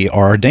that be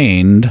are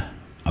ordained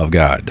of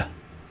God.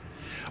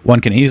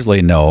 One can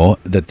easily know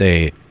that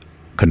they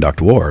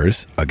conduct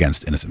wars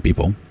against innocent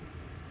people.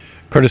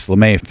 Curtis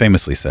LeMay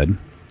famously said,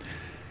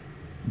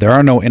 "There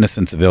are no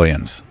innocent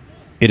civilians.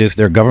 It is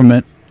their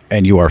government,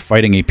 and you are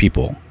fighting a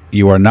people.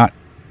 You are not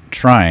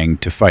trying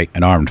to fight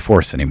an armed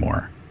force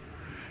anymore.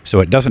 So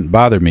it doesn't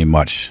bother me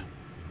much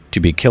to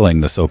be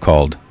killing the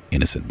so-called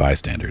innocent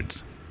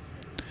bystanders."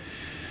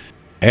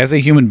 As a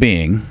human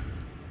being,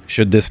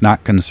 should this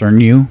not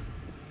concern you?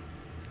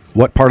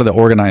 What part of the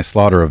organized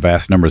slaughter of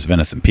vast numbers of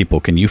innocent people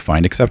can you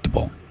find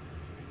acceptable?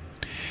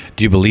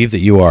 Do you believe that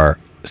you are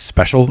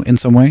special in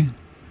some way?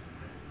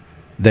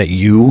 That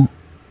you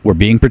were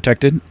being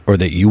protected, or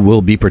that you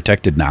will be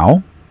protected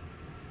now?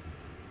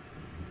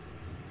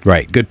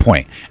 Right, good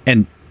point.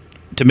 And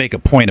to make a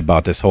point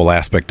about this whole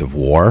aspect of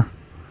war,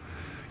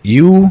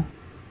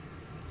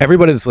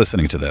 everybody that's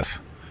listening to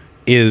this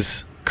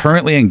is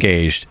currently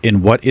engaged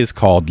in what is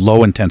called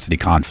low-intensity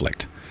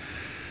conflict.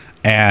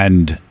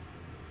 And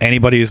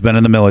Anybody who's been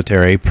in the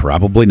military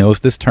probably knows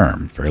this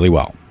term fairly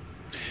well,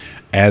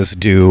 as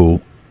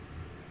do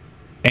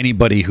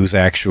anybody who's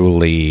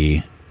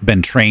actually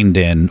been trained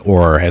in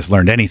or has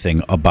learned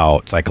anything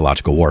about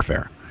psychological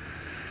warfare.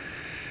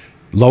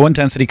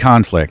 Low-intensity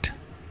conflict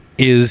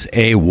is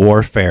a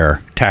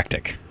warfare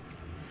tactic.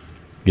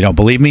 You don't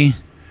believe me?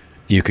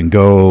 You can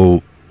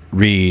go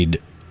read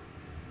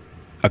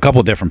a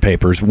couple different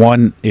papers.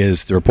 One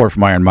is the report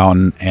from Iron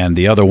Mountain, and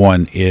the other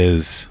one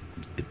is,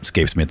 it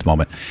escapes me at the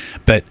moment,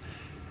 but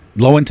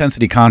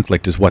low-intensity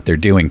conflict is what they're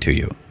doing to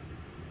you.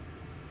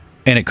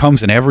 And it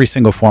comes in every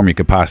single form you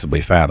could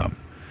possibly fathom.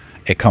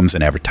 It comes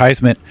in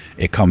advertisement.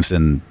 It comes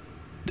in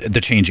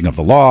the changing of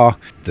the law,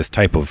 this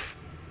type of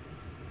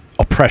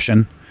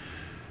oppression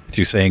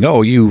through saying,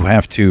 oh, you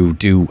have to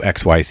do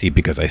X, Y, Z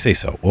because I say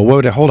so.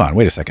 Well, hold on,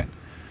 wait a second.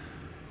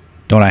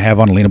 Don't I have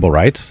unalienable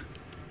rights?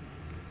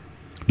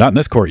 Not in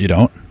this court, you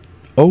don't.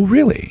 Oh,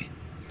 really?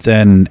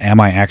 Then am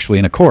I actually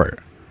in a court?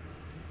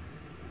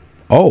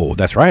 Oh,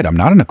 that's right, I'm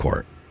not in a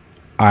court.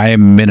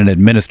 I'm in an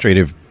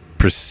administrative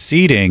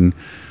proceeding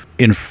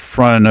in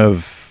front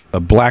of a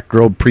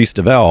black-robed priest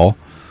of El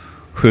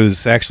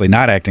who's actually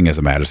not acting as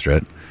a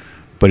magistrate,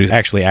 but who's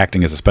actually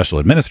acting as a special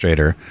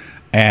administrator,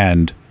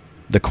 and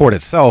the court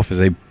itself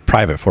is a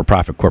private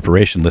for-profit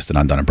corporation listed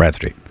on Dun &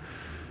 Bradstreet,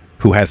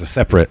 who has a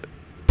separate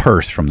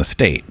purse from the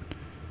state,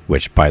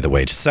 which, by the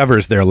way,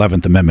 severs their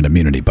 11th Amendment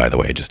immunity, by the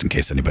way, just in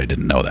case anybody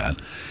didn't know that.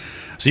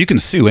 So you can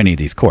sue any of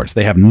these courts.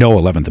 They have no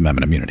 11th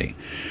Amendment immunity.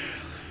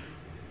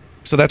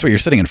 So that's what you're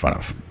sitting in front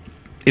of.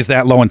 Is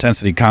that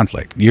low-intensity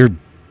conflict? You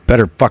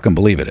better fucking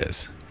believe it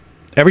is.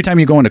 Every time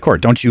you go into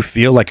court, don't you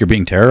feel like you're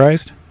being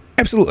terrorized?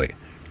 Absolutely.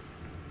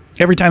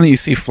 Every time that you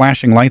see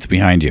flashing lights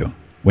behind you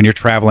when you're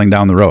traveling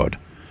down the road,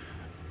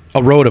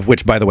 a road of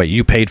which, by the way,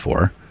 you paid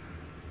for,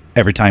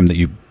 every time that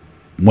you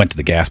went to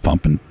the gas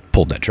pump and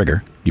pulled that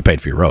trigger, you paid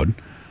for your road.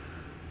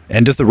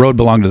 And does the road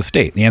belong to the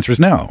state? The answer is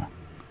no.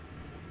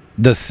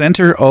 The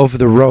center of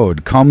the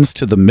road comes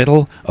to the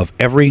middle of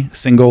every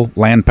single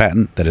land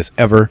patent that has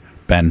ever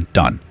been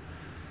done.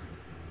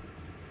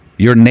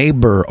 Your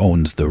neighbor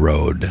owns the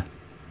road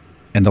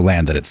and the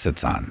land that it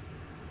sits on.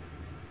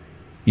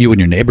 You and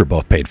your neighbor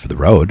both paid for the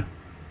road.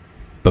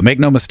 But make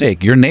no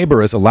mistake, your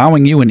neighbor is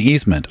allowing you an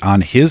easement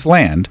on his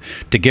land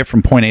to get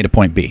from point A to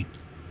point B.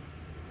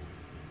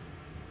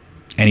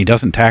 And he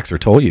doesn't tax or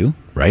toll you,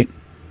 right?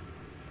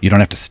 You don't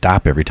have to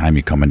stop every time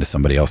you come into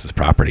somebody else's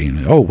property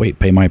and, oh, wait,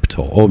 pay my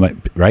toll. Oh,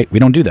 right? We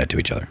don't do that to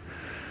each other.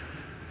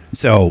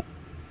 So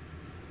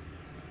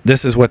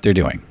this is what they're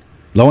doing.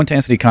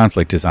 Low-intensity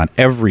conflict is on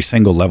every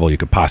single level you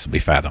could possibly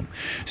fathom.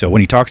 So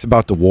when he talks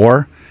about the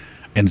war,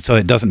 and so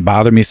it doesn't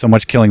bother me so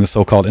much killing the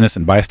so-called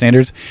innocent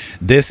bystanders,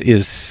 this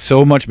is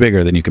so much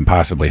bigger than you can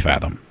possibly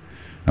fathom.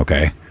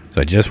 Okay?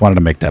 So I just wanted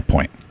to make that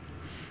point.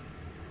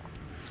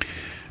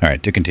 All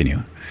right, to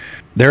continue.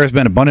 There has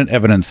been abundant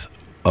evidence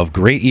of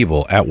great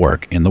evil at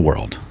work in the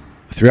world,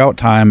 throughout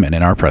time and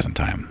in our present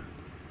time.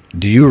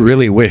 Do you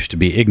really wish to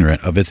be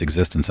ignorant of its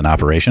existence and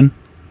operation?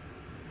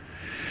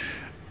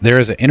 There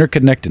is an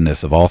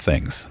interconnectedness of all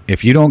things.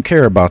 If you don't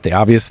care about the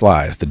obvious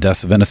lies, the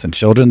deaths of innocent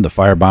children, the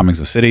firebombings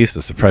of cities,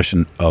 the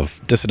suppression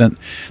of dissident,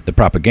 the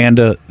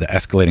propaganda, the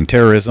escalating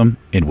terrorism,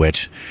 in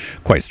which,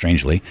 quite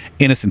strangely,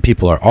 innocent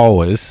people are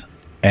always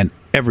and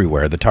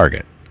everywhere the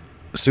target.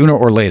 Sooner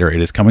or later,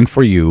 it is coming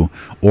for you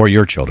or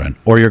your children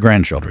or your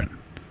grandchildren.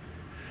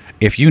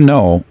 If you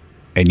know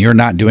and you're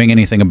not doing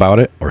anything about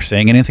it or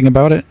saying anything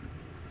about it,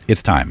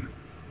 it's time.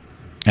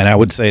 And I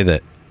would say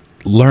that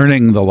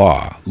learning the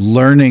law,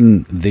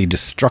 learning the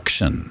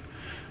destruction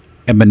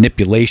and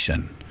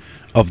manipulation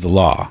of the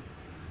law,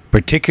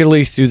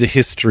 particularly through the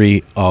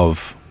history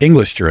of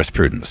English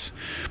jurisprudence,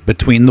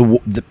 between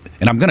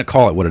and I'm going to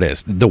call it what it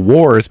is, the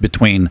wars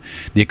between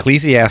the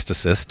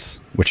ecclesiasticists,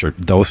 which are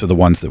those are the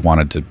ones that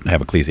wanted to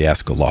have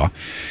ecclesiastical law,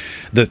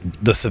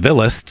 the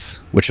civilists,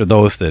 which are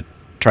those that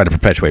try to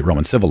perpetuate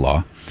Roman civil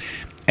law,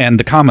 and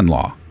the common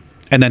law,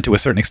 and then to a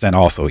certain extent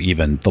also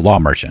even the law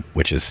merchant,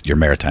 which is your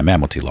maritime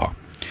amnesty law,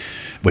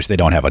 which they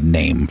don't have a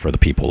name for the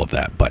people of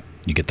that, but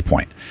you get the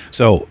point.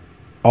 So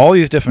all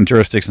these different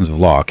jurisdictions of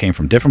law came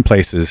from different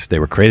places. They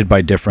were created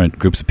by different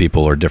groups of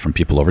people or different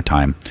people over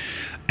time.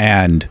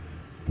 And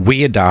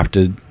we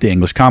adopted the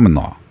English common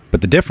law. But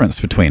the difference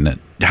between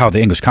how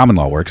the English common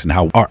law works and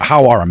how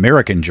our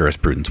American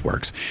jurisprudence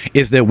works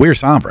is that we're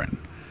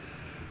sovereign.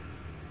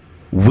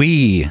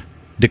 We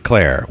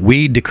declare,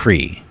 we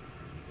decree,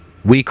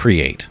 we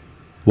create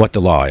what the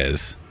law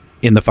is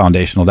in the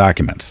foundational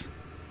documents.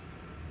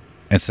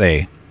 And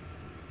say,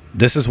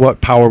 this is what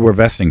power we're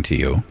vesting to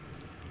you,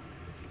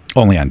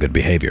 only on good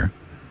behavior.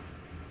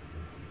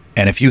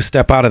 And if you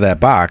step out of that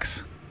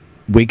box,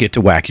 we get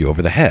to whack you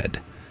over the head.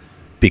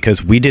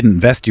 Because we didn't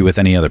vest you with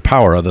any other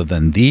power other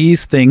than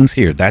these things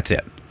here. That's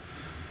it.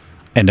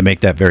 And to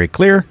make that very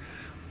clear,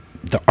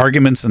 the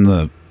arguments in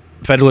the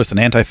Federalist and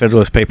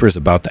Anti-Federalist papers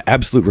about the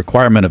absolute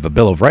requirement of a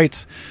Bill of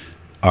Rights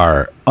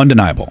are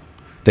undeniable.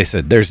 They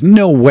said, there's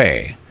no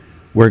way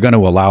we're going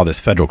to allow this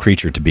federal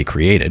creature to be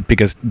created,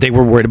 because they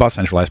were worried about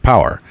centralized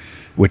power,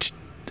 which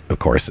of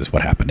course, is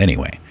what happened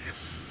anyway.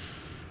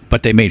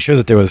 But they made sure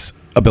that there was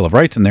a Bill of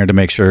Rights in there to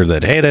make sure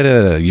that,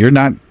 hey, you're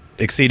not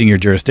exceeding your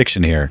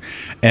jurisdiction here.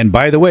 And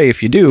by the way,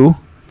 if you do,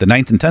 the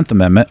 9th and 10th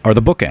Amendment are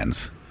the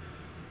bookends.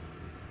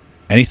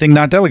 Anything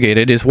not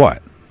delegated is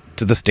what?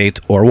 To the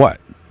states or what?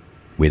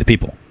 We the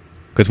people.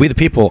 Because we the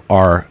people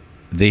are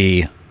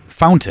the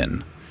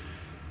fountain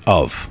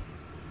of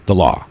the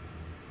law.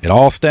 It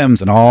all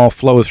stems and all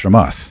flows from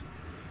us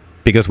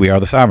because we are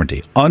the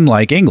sovereignty.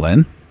 Unlike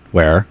England,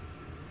 where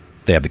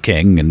they have the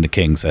king and the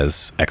king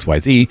says X, Y,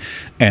 Z,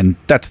 and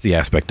that's the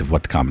aspect of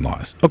what the common law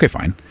is. Okay,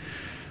 fine.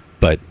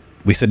 But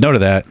we said no to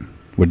that.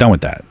 We're done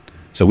with that.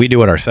 So we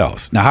do it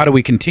ourselves. Now, how do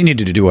we continue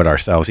to do it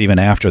ourselves even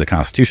after the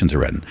constitutions are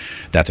written?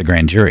 That's a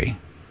grand jury.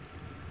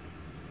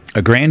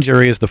 A grand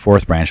jury is the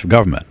fourth branch of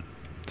government.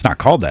 It's not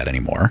called that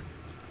anymore,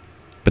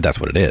 but that's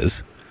what it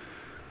is.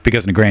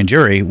 Because in a grand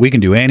jury, we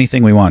can do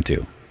anything we want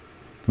to.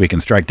 We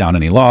can strike down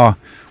any law.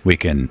 We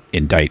can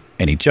indict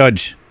any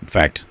judge. In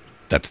fact,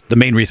 that's the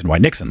main reason why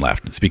Nixon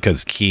left. It's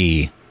because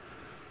he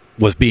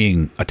was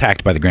being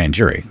attacked by the grand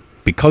jury.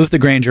 Because the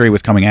grand jury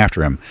was coming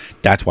after him,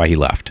 that's why he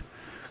left.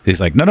 He's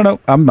like, no,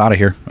 I'm out of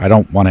here. I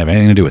don't want to have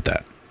anything to do with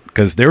that.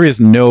 Because there is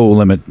no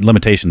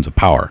limitations of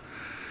power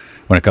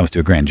when it comes to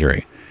a grand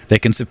jury. They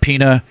can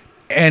subpoena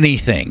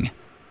anything.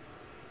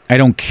 I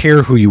don't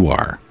care who you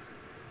are.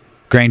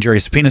 Grand jury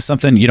subpoenas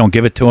something, you don't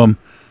give it to them.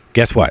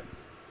 Guess what?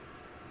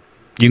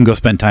 You can go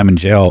spend time in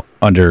jail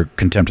under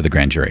contempt of the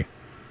grand jury.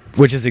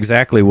 Which is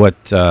exactly what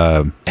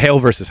Hale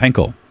versus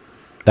Henkel,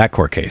 that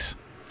court case.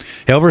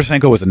 Hale versus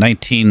Henkel was a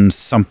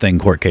 19-something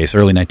court case,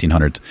 early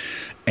 1900s.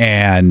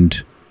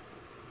 And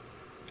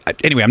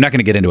anyway, I'm not going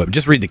to get into it, but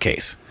just read the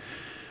case.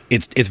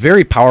 It's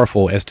very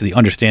powerful as to the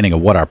understanding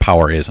of what our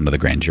power is under the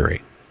grand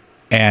jury.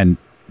 And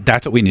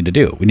that's what we need to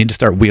do. We need to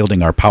start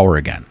wielding our power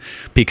again.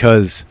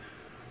 Because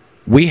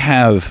we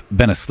have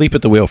been asleep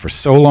at the wheel for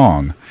so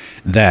long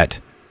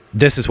that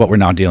this is what we're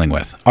now dealing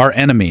with. Our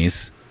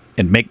enemies...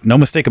 And make no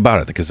mistake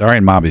about it, the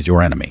Khazarian mob is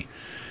your enemy.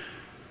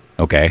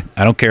 Okay?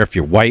 I don't care if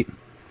you're white,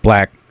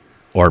 black,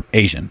 or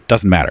Asian.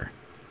 Doesn't matter.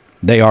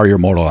 They are your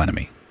mortal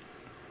enemy.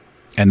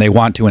 And they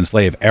want to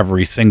enslave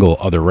every single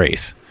other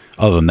race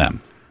other than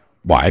them.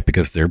 Why?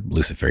 Because they're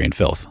Luciferian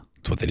filth.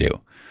 That's what they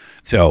do.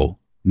 So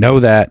know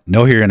that,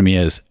 know who your enemy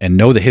is, and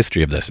know the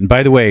history of this. And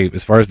by the way,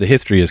 as far as the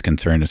history is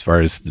concerned, as far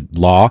as the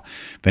law,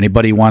 if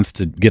anybody wants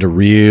to get a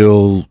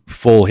real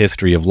full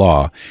history of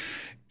law,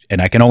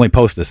 and I can only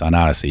post this on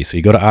Odyssey. So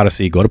you go to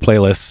Odyssey, go to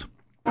playlists,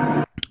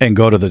 and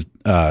go to the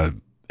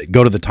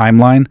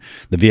timeline,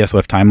 the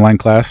VSOF timeline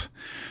class,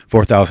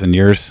 4,000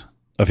 years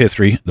of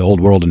history, the old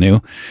world and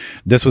new.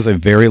 This was a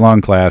very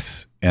long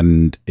class,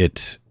 and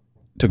it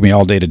took me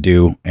all day to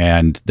do.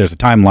 And there's a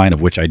timeline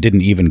of which I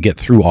didn't even get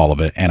through all of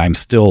it, and I'm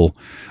still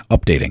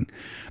updating.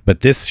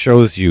 But this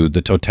shows you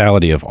the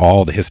totality of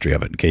all the history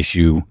of it, in case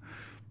you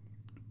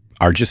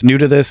are just new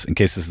to this, in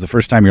case this is the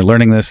first time you're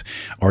learning this,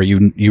 or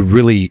you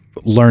really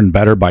learn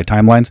better by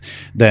timelines,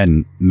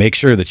 then make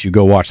sure that you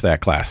go watch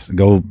that class.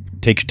 Go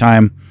take your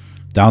time,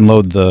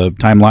 download the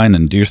timeline,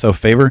 and do yourself a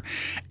favor.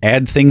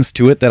 Add things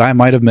to it that I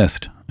might have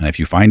missed. And if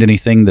you find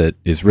anything that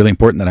is really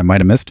important that I might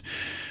have missed,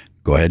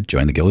 go ahead,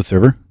 join the Guilded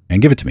server,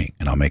 and give it to me,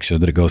 and I'll make sure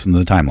that it goes into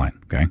the timeline,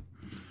 okay?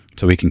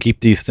 So we can keep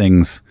these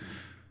things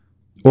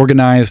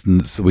organized,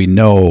 and so we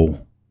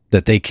know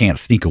that they can't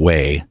sneak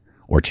away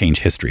or change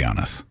history on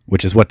us,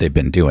 which is what they've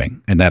been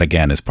doing. And that,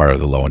 again, is part of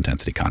the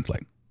low-intensity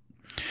conflict.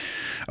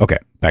 Okay,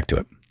 back to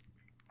it.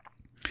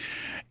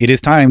 It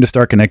is time to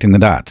start connecting the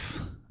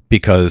dots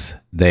because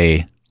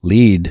they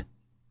lead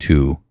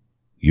to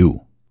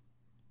you.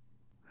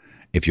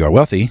 If you are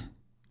wealthy,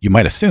 you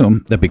might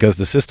assume that because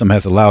the system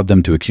has allowed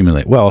them to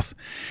accumulate wealth,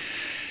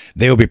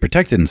 they will be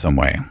protected in some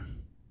way,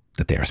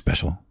 that they are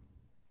special.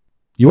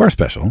 You are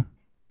special.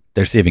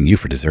 They're saving you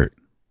for dessert.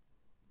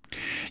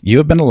 You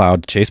have been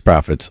allowed to chase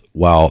profits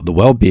while the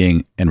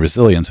well-being and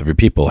resilience of your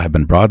people have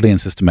been broadly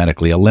and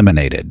systematically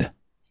eliminated.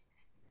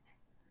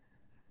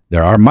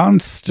 There are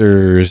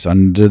monsters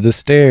under the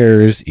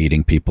stairs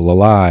eating people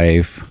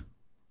alive.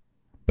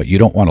 But you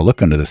don't want to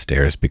look under the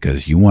stairs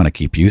because you want to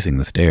keep using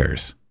the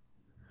stairs.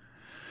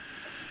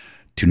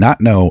 To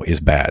not know is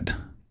bad.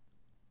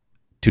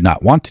 To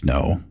not want to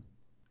know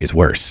is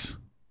worse.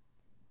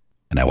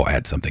 And I will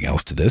add something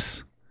else to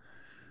this.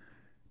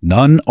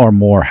 None are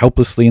more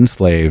helplessly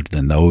enslaved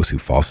than those who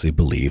falsely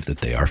believe that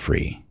they are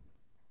free.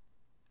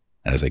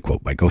 That is a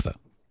quote by Goethe.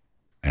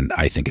 And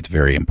I think it's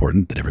very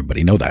important that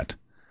everybody know that,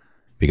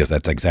 because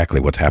that's exactly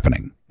what's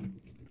happening.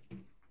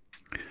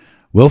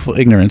 Willful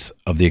ignorance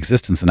of the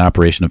existence and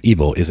operation of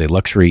evil is a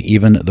luxury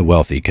even the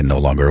wealthy can no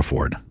longer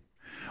afford.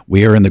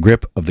 We are in the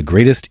grip of the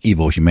greatest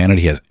evil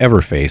humanity has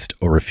ever faced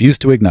or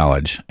refused to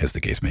acknowledge, as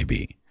the case may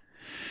be.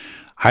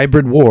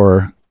 Hybrid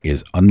war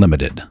is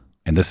unlimited.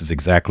 And this is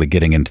exactly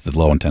getting into the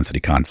low-intensity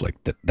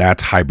conflict.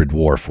 That's hybrid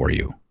war for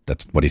you.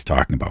 That's what he's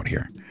talking about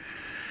here.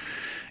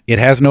 It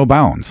has no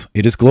bounds.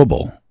 It is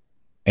global.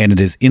 And it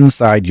is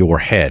inside your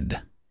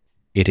head.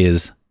 It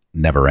is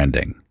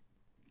never-ending.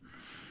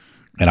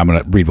 And I'm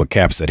going to read what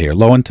Cap said here.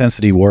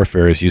 Low-intensity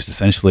warfare is used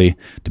essentially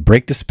to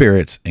break the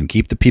spirits and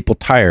keep the people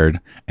tired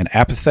and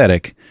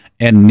apathetic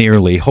and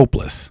nearly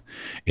hopeless.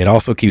 It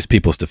also keeps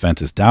people's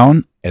defenses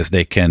down, as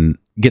they can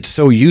get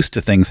so used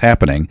to things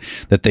happening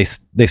that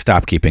they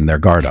stop keeping their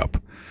guard up.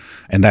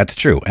 And that's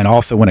true. And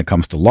also when it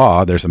comes to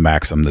law, there's a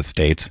maxim that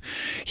states,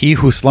 he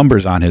who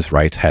slumbers on his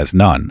rights has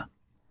none.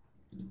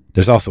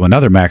 There's also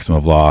another maxim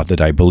of law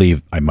that I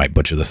believe, I might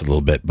butcher this a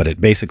little bit, but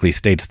it basically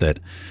states that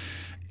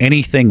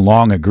anything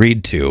long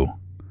agreed to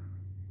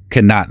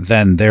cannot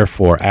then,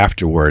 therefore,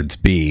 afterwards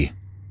be,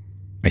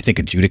 I think,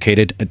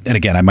 adjudicated. And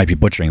again, I might be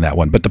butchering that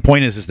one. But the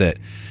point is that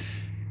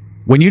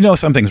when you know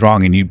something's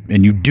wrong and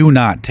you do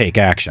not take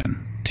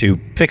action to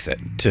fix it,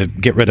 to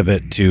get rid of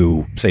it,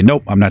 to say,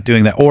 nope, I'm not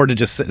doing that, or to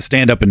just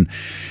stand up and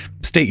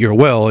state your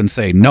will and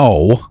say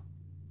no,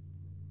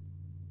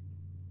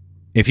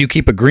 if you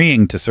keep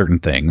agreeing to certain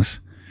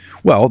things,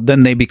 well,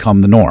 then they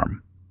become the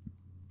norm.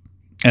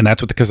 And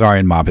that's what the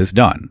Khazarian mob has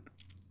done.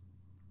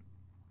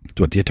 It's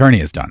what the attorney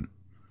has done.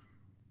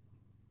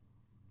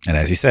 And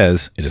as he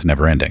says, it is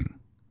never ending.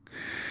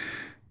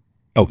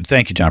 Oh,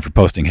 thank you, John, for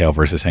posting Hale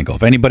versus Henkel.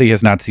 If anybody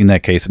has not seen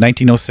that case,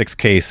 1906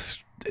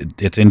 case,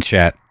 it's in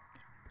chat.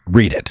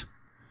 Read it.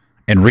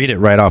 And read it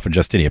right off of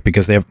Justia,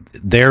 because they have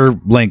their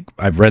link.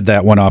 I've read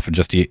that one off of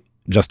Justia.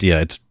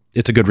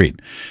 It's a good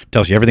read. It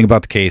tells you everything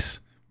about the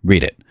case.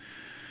 Read it.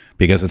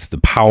 Because it's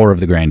the power of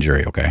the grand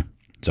jury, okay?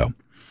 So,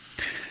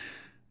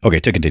 okay,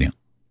 to continue.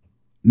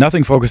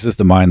 Nothing focuses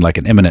the mind like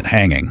an imminent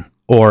hanging,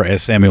 or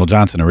as Samuel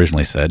Johnson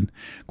originally said,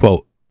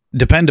 quote,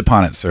 depend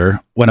upon it, sir,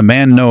 when a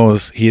man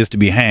knows he is to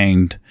be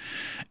hanged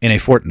in a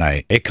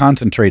fortnight, it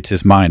concentrates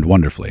his mind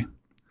wonderfully.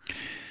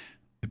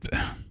 It's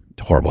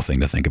a horrible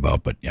thing to think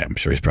about, but yeah, I'm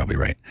sure he's probably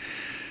right.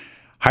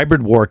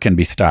 Hybrid war can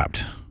be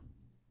stopped.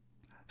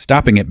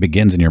 Stopping it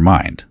begins in your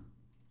mind.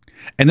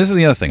 And this is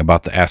the other thing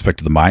about the aspect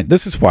of the mind.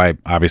 This is why,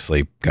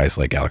 obviously, guys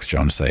like Alex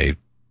Jones say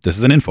this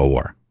is an info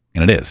war,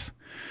 and it is.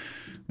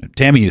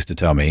 Tammy used to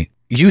tell me,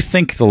 you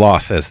think the law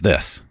says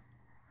this.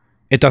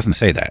 It doesn't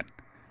say that.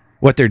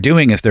 What they're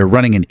doing is they're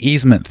running an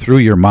easement through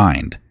your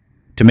mind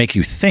to make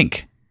you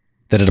think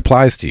that it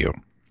applies to you.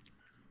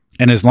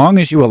 And as long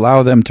as you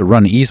allow them to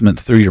run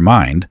easements through your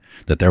mind,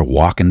 that they're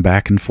walking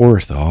back and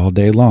forth all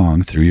day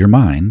long through your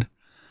mind,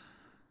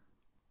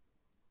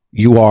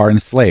 you are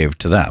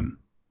enslaved to them.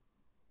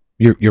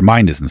 Your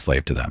mind is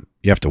enslaved to them.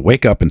 You have to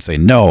wake up and say,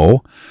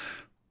 no,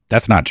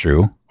 that's not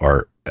true.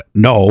 Or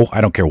no,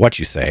 I don't care what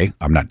you say.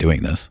 I'm not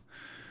doing this.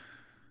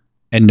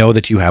 And know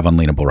that you have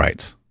unalienable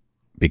rights.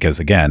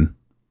 Because again,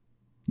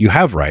 you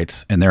have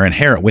rights and they're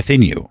inherent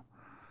within you.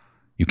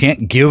 You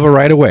can't give a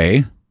right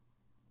away.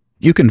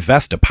 You can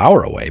vest a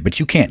power away,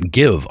 but you can't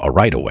give a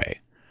right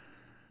away.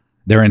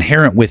 They're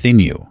inherent within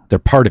you. They're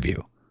part of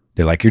you.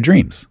 They're like your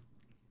dreams.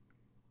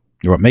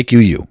 They're what make you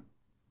you.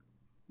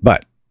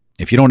 But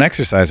if you don't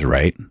exercise a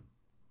right,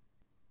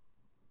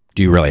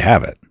 do you really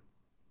have it?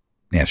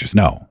 The answer is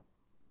no.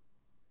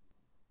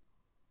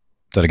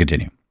 So to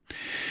continue.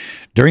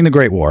 During the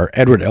Great War,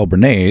 Edward L.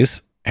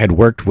 Bernays had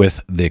worked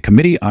with the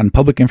Committee on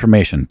Public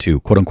Information to,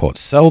 quote-unquote,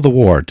 sell the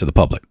war to the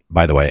public.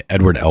 By the way,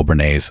 Edward L.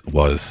 Bernays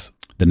was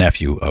the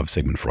nephew of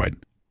Sigmund Freud.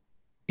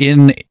 In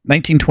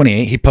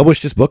 1928, he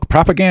published his book,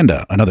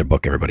 Propaganda, another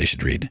book everybody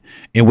should read,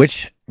 in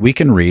which we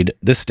can read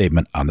this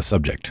statement on the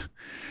subject.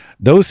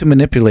 Those who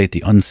manipulate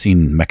the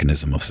unseen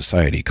mechanism of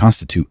society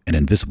constitute an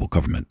invisible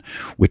government,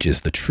 which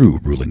is the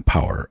true ruling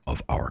power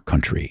of our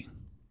country.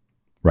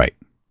 Right.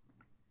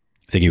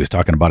 I think he was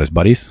talking about his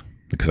buddies,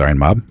 the Khazarian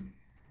mob.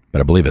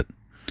 Better believe it.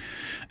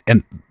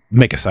 And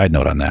make a side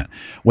note on that.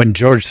 When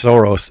George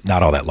Soros,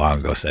 not all that long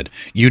ago, said,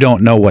 you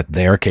don't know what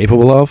they're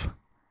capable of,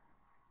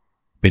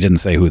 but he didn't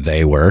say who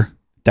they were,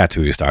 that's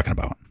who he was talking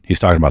about. He's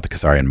talking about the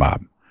Khazarian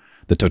mob,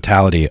 the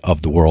totality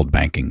of the world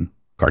banking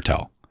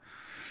cartel.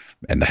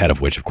 And the head of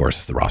which, of course,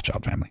 is the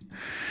Rothschild family.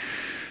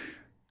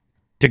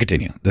 To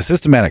continue, the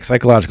systematic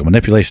psychological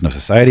manipulation of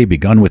society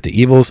begun with the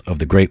evils of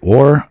the Great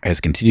War has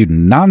continued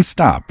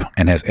nonstop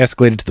and has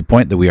escalated to the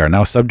point that we are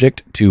now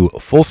subject to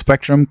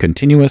full-spectrum,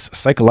 continuous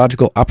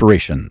psychological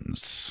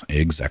operations.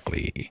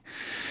 Exactly.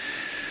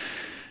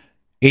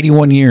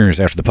 81 years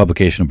after the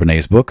publication of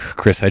Bernays' book,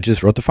 Chris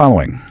Hedges wrote the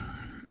following.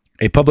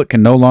 A public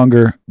can no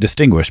longer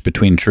distinguish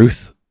between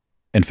truth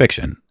and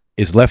fiction,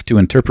 is left to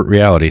interpret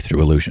reality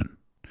through illusion.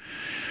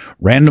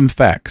 Random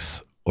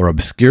facts or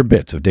obscure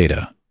bits of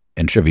data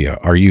and trivia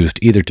are used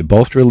either to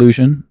bolster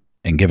illusion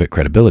and give it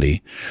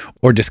credibility,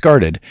 or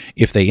discarded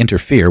if they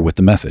interfere with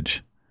the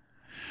message.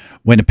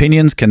 When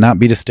opinions cannot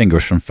be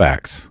distinguished from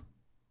facts,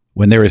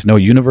 when there is no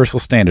universal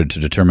standard to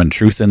determine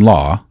truth in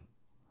law,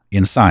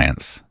 in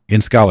science,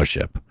 in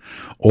scholarship,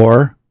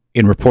 or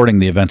in reporting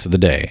the events of the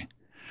day,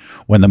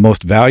 when the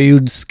most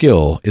valued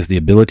skill is the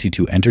ability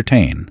to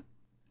entertain,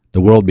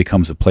 the world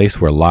becomes a place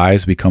where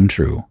lies become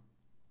true,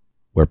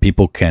 where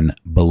people can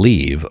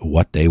believe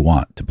what they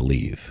want to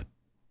believe.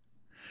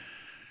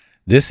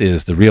 This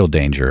is the real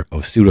danger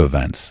of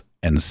pseudo-events,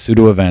 and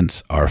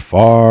pseudo-events are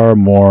far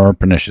more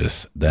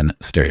pernicious than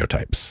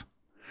stereotypes.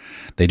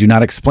 They do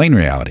not explain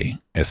reality,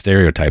 as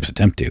stereotypes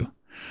attempt to,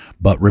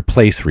 but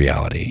replace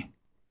reality.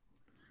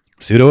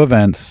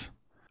 Pseudo-events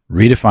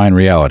redefine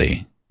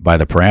reality by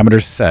the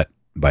parameters set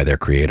by their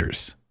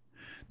creators.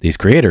 These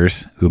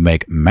creators, who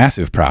make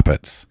massive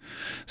profits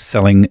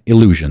selling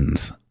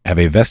illusions, have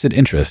a vested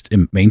interest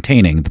in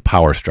maintaining the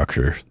power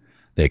structure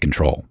they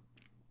control.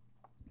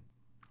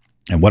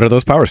 And what are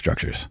those power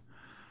structures?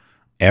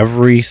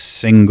 Every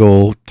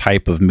single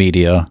type of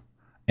media,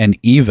 and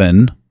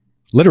even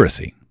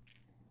literacy.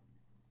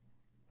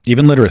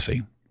 Even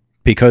literacy.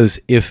 Because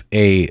if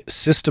a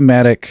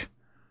systematic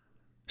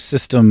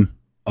system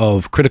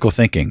of critical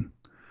thinking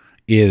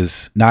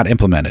is not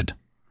implemented,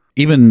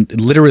 even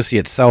literacy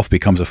itself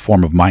becomes a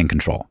form of mind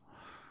control.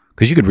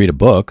 Because you could read a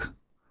book,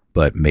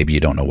 but maybe you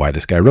don't know why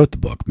this guy wrote the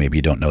book. Maybe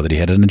you don't know that he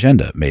had an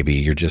agenda. Maybe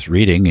you're just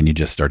reading and you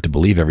just start to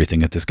believe everything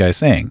that this guy's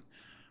saying.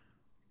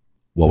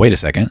 Well, wait a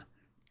second.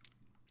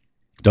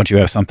 Don't you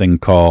have something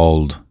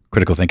called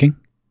critical thinking?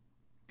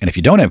 And if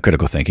you don't have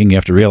critical thinking, you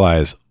have to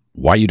realize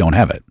why you don't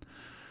have it.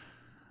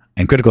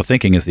 And critical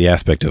thinking is the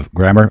aspect of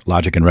grammar,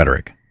 logic, and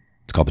rhetoric.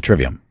 It's called the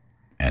trivium.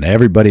 And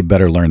everybody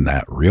better learn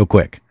that real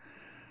quick.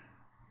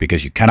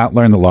 Because you cannot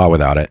learn the law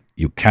without it.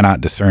 You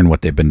cannot discern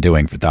what they've been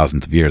doing for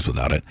thousands of years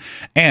without it.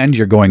 And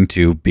you're going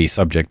to be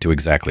subject to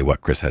exactly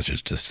what Chris has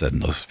just said in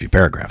those few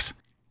paragraphs.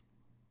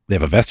 They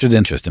have a vested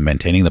interest in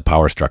maintaining the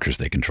power structures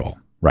they control.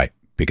 Right.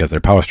 Because their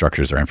power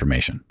structures are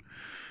information.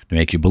 To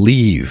make you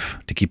believe,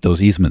 to keep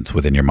those easements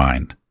within your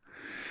mind.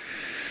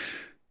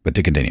 But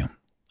to continue.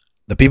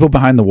 The people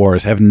behind the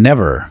wars have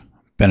never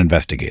been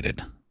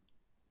investigated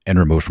and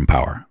removed from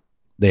power.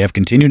 They have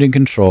continued in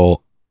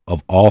control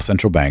of all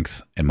central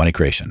banks and money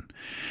creation,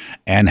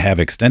 and have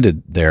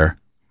extended their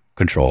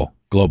control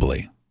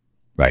globally.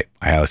 Right.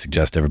 I highly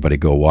suggest everybody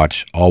go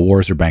watch All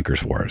Wars Are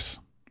Bankers' Wars,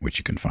 which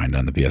you can find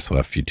on the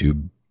VSOF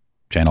YouTube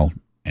channel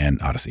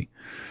and Odyssey.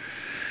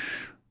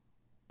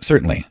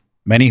 Certainly,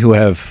 many who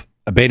have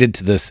abated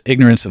to this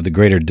ignorance of the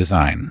greater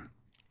design,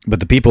 but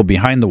the people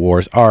behind the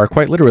wars are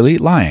quite literally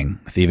lying,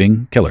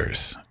 thieving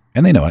killers,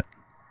 and they know it.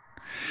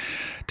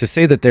 To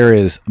say that there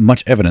is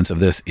much evidence of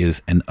this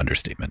is an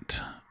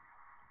understatement.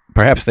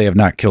 Perhaps they have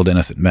not killed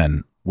innocent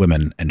men,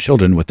 women, and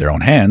children with their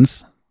own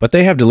hands, but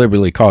they have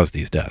deliberately caused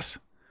these deaths.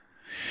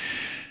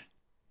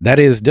 That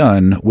is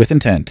done with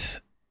intent,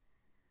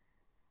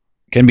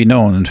 can be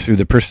known through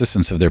the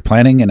persistence of their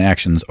planning and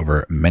actions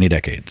over many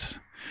decades.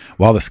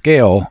 While the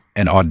scale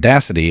and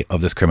audacity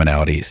of this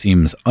criminality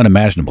seems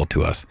unimaginable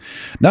to us,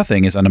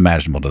 nothing is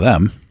unimaginable to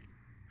them.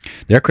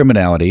 Their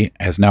criminality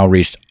has now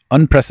reached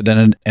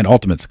unprecedented and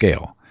ultimate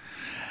scale,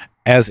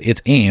 as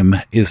its aim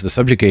is the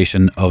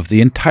subjugation of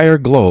the entire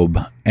globe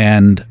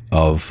and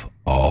of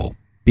all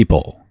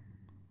people.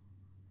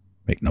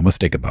 Make no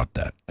mistake about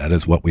that. That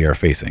is what we are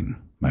facing,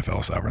 my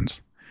fellow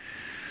sovereigns.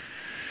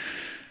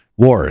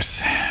 Wars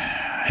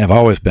have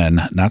always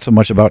been not so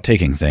much about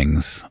taking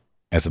things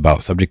as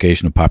about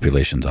subjugation of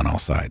populations on all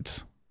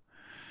sides.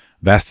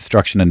 Vast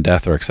destruction and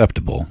death are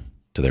acceptable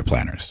to their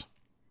planners.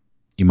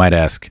 You might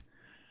ask,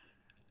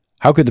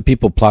 how could the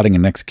people plotting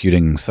and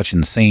executing such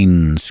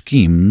insane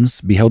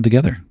schemes be held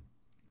together?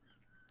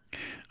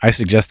 I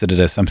suggested it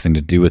has something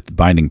to do with the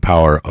binding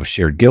power of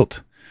shared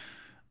guilt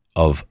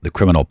of the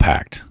criminal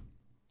pact.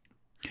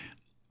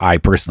 I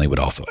personally would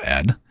also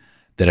add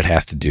that it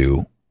has to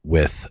do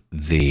with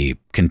the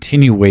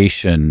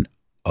continuation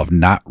of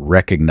not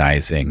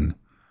recognizing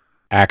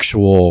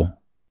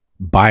actual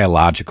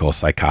biological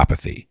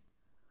psychopathy.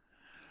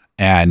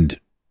 And if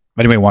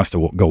anybody wants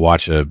to go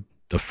watch a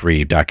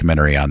free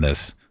documentary on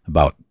this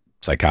about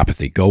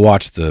psychopathy, go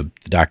watch the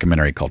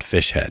documentary called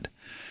Fish Head.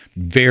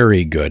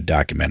 Very good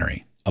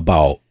documentary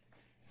about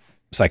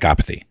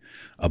psychopathy,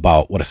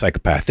 about what a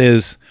psychopath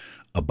is,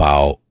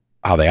 about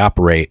how they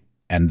operate,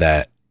 and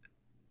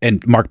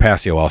Mark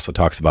Passio also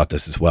talks about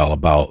this as well,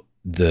 about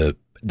the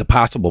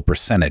possible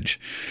percentage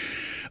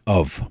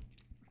of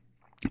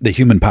the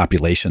human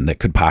population that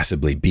could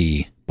possibly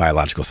be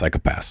biological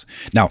psychopaths.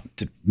 Now,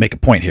 to make a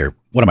point here,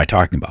 what am I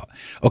talking about?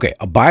 Okay,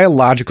 a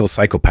biological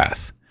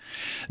psychopath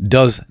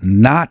does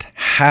not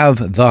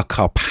have the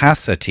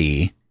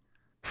capacity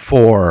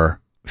for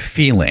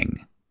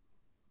feeling.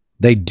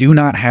 They do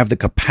not have the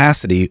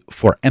capacity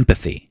for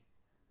empathy.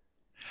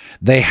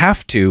 They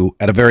have to,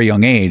 at a very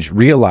young age,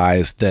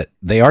 realize that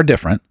they are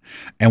different,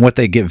 and what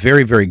they get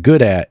very, very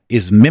good at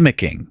is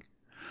mimicking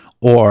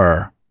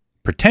or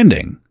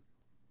pretending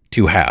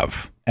to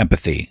have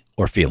empathy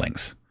or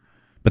feelings.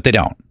 But they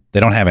don't. They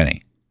don't have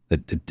any.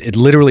 It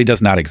literally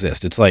does not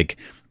exist. It's like,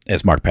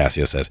 as Mark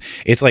Passio says,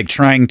 it's like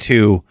trying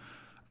to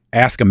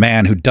ask a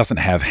man who doesn't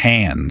have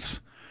hands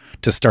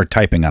to start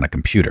typing on a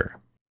computer.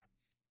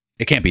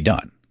 It can't be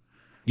done.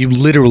 You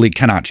literally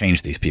cannot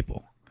change these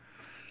people.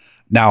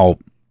 Now,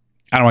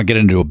 I don't want to get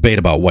into a debate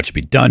about what should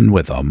be done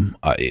with them.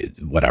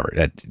 Whatever.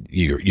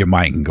 Your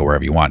mind can go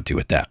wherever you want to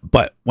with that.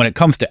 But when it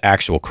comes to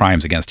actual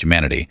crimes against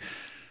humanity,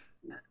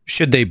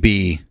 should they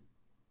be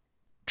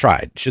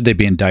tried? Should they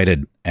be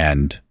indicted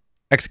and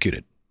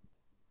executed?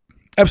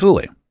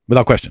 Absolutely,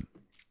 without question.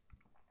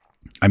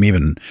 I mean,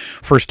 even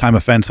first-time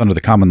offense under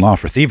the common law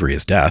for thievery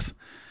is death.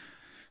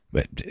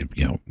 But,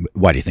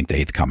 why do you think they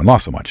hate the common law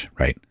so much,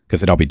 right?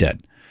 Because they'd all be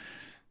dead.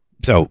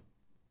 So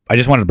I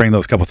just wanted to bring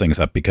those couple things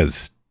up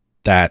because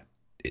that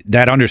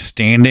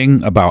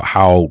understanding about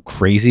how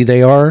crazy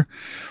they are,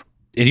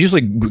 it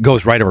usually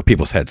goes right over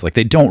people's heads. Like,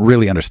 they don't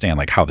really understand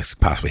like how this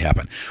could possibly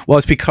happen. Well,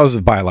 it's because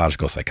of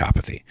biological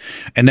psychopathy.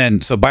 And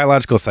then, so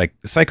biological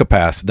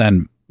psychopaths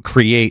then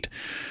create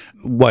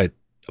what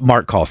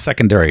Mark calls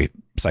secondary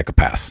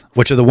psychopaths,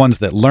 which are the ones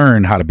that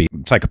learn how to be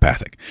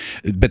psychopathic.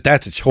 But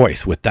that's a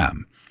choice with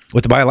them.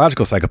 With the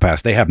biological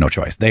psychopaths, they have no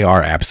choice. They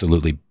are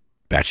absolutely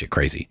batshit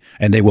crazy,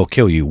 and they will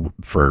kill you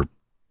for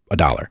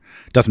 $1.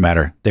 Doesn't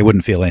matter. They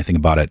wouldn't feel anything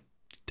about it.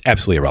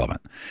 Absolutely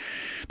irrelevant.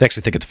 They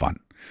actually think it's fun.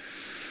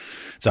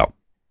 So,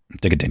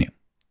 to continue.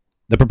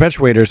 The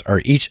perpetuators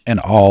are each and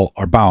all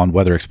are bound,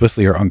 whether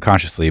explicitly or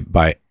unconsciously,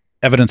 by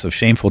evidence of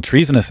shameful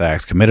treasonous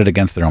acts committed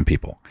against their own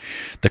people.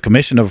 The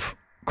commission of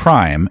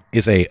crime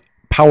is a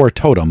power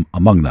totem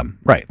among them.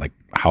 Right, like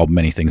how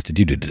many things did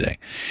you do today?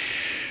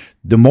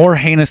 The more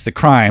heinous the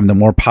crime, the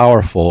more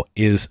powerful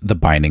is the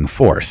binding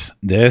force.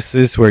 This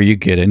is where you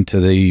get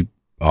into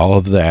all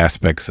of the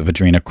aspects of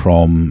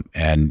adrenochrome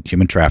and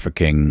human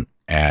trafficking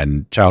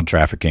and child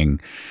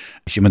trafficking,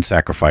 human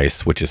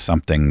sacrifice, which is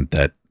something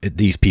that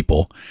these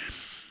people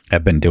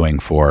have been doing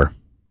for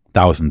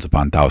thousands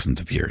upon thousands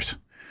of years.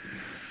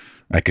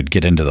 I could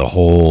get into the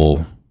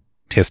whole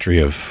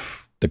history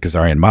of the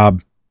Khazarian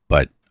mob,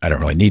 but I don't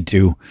really need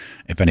to.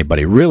 If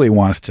anybody really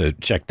wants to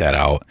check that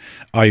out,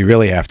 all you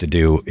really have to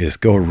do is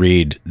go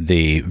read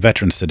the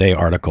Veterans Today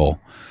article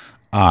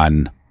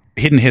on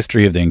hidden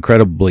history of the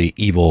incredibly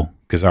evil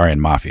Khazarian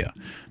mafia.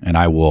 And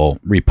I will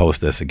repost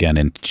this again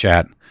in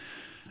chat.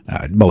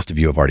 Most of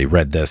you have already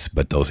read this,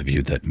 but those of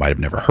you that might have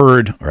never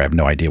heard or have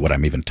no idea what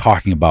I'm even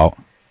talking about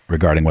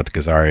regarding what the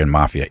Khazarian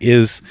mafia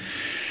is,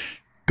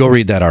 go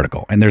read that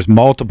article. And there's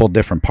multiple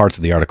different parts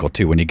of the article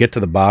too. When you get to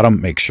the bottom,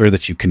 make sure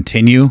that you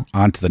continue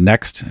on to the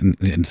next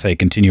and say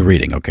continue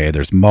reading. Okay,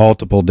 there's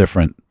multiple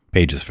different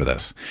pages for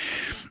this.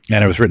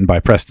 And it was written by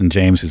Preston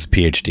James, who's a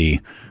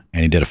PhD,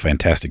 and he did a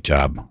fantastic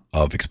job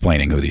of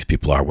explaining who these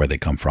people are, where they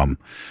come from,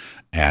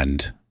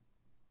 and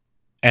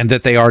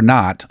that they are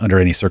not, under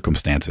any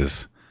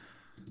circumstances,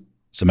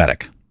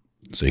 Semitic.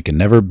 So you can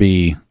never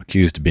be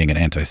accused of being an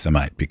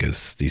anti-Semite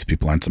because these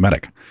people aren't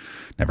Semitic.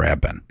 Never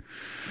have been.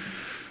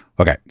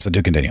 Okay, so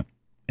to continue.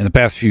 In the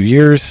past few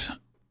years,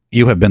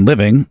 you have been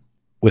living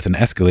with an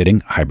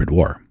escalating hybrid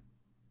war.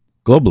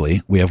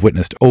 Globally, we have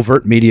witnessed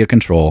overt media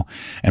control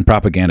and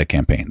propaganda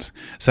campaigns,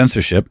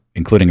 censorship,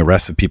 including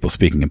arrests of people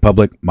speaking in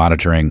public,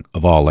 monitoring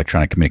of all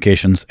electronic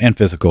communications, and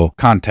physical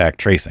contact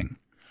tracing.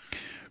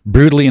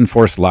 Brutally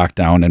enforced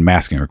lockdown and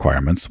masking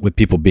requirements, with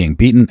people being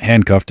beaten,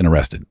 handcuffed, and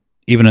arrested,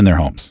 even in their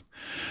homes.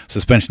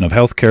 Suspension of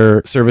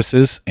healthcare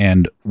services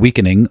and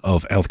weakening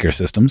of healthcare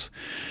systems.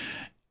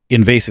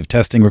 Invasive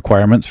testing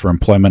requirements for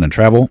employment and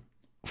travel,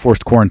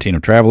 forced quarantine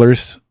of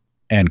travelers,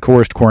 and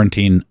coerced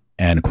quarantine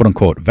and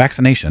quote-unquote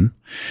vaccination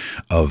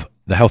of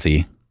the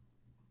healthy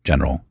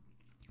general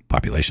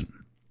population.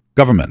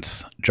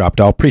 Governments dropped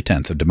all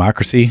pretense of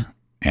democracy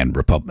and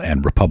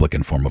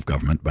Republican form of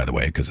government, by the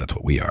way, because that's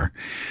what we are,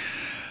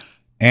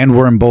 and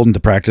were emboldened to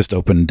practice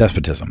open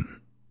despotism.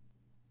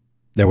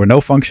 There were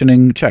no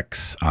functioning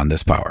checks on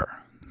this power.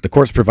 The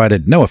courts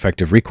provided no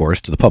effective recourse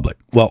to the public.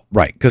 Well,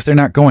 right, because they're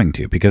not going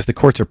to, because the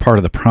courts are part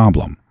of the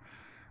problem.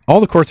 All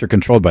the courts are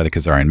controlled by the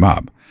Khazarian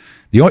mob.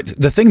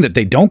 The thing that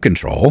they don't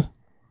control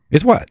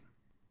is what?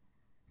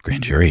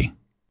 Grand jury.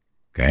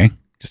 Okay?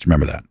 Just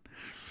remember that.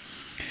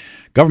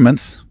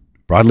 Governments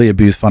broadly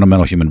abuse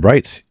fundamental human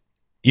rights,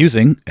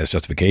 using, as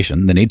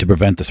justification, the need to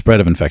prevent the spread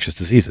of infectious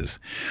diseases,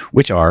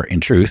 which are,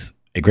 in truth,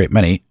 a great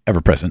many,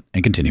 ever-present,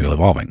 and continually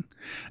evolving.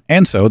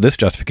 And so this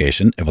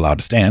justification, if allowed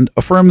to stand,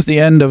 affirms the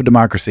end of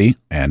democracy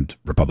and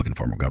Republican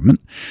form of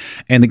government,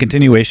 and the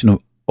continuation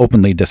of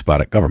openly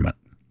despotic government.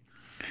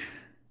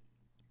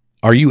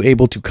 Are you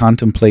able to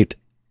contemplate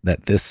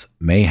that this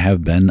may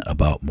have been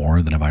about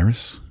more than a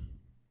virus?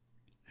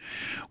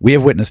 We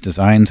have witnessed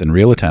designs and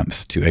real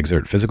attempts to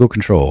exert physical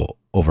control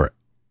over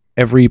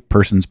every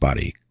person's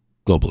body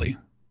globally,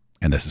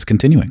 and this is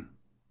continuing.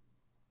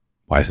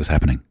 Why is this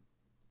happening?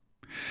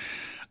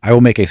 I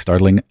will make a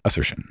startling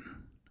assertion.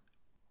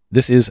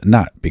 This is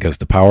not because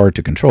the power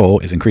to control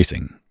is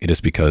increasing. It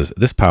is because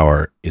this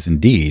power is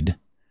indeed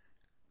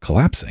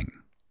collapsing.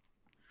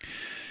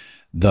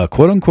 The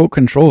quote-unquote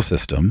control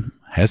system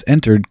has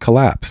entered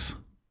collapse.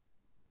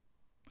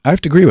 I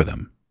have to agree with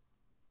him.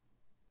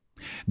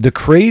 The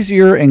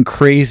crazier and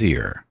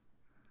crazier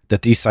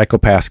that these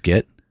psychopaths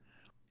get,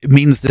 it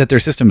means that their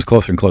system is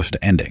closer and closer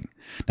to ending.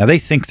 Now, they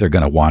think they're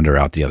going to wander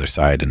out the other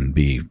side and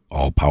be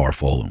all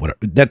powerful and whatever.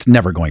 That's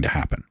never going to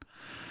happen.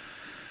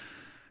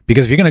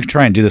 Because if you're going to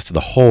try and do this to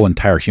the whole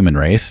entire human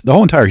race, the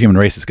whole entire human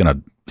race is going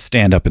to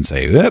stand up and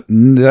say, yep,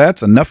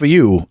 that's enough of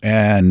you.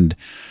 And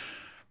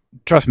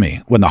trust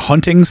me, when the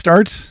hunting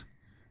starts,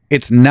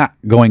 it's not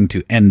going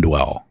to end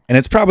well. And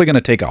it's probably going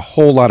to take a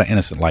whole lot of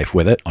innocent life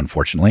with it,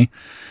 unfortunately.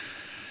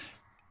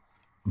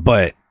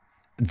 But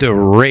the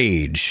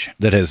rage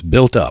that has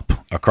built up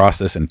across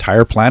this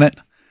entire planet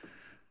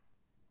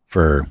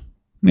for,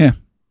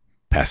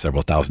 past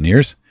several thousand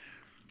years,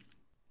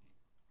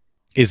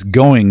 is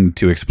going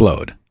to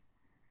explode.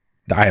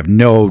 I have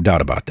no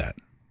doubt about that.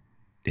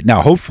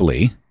 Now,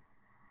 hopefully,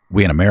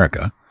 we in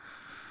America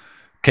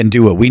can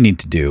do what we need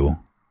to do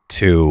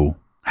to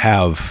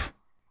have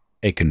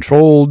a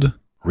controlled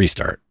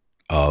restart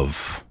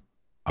of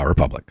our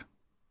republic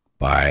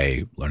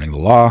by learning the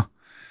law,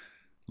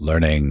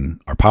 learning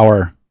our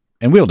power,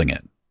 and wielding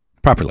it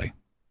properly.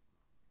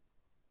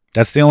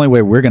 That's the only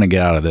way we're going to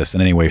get out of this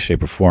in any way,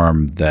 shape, or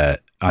form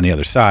that on the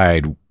other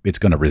side, it's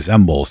going to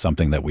resemble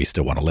something that we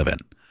still want to live in.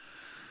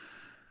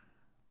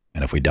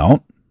 And if we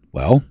don't,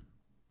 well,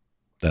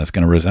 then it's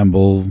going to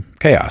resemble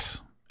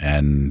chaos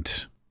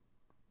and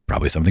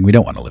probably something we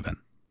don't want to live in.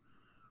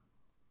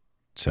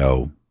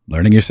 So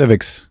learning your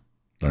civics,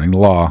 learning the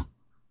law,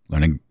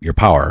 learning your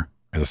power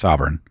as a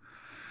sovereign,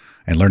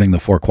 and learning the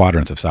 4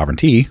 quadrants of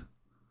sovereignty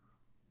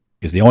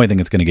is the only thing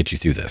that's going to get you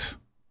through this.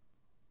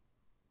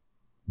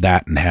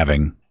 That and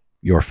having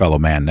your fellow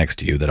man next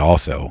to you that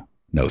also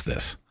knows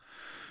this,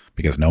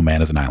 because no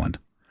man is an island.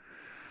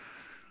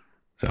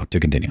 So to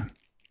continue.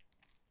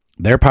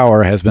 Their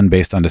power has been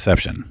based on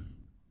deception.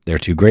 Their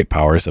 2 great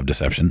powers of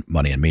deception,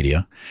 money and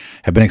media,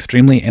 have been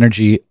extremely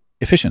energy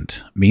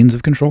efficient means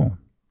of control.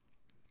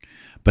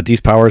 But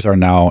these powers are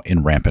now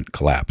in rampant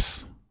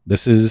collapse.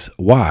 This is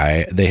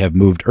why they have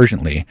moved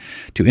urgently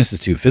to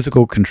institute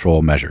physical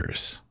control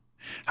measures.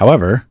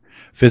 However,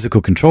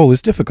 physical control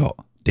is difficult,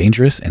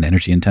 dangerous, and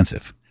energy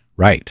intensive.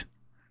 Right.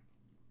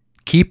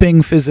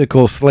 Keeping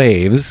physical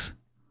slaves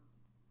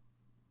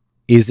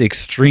is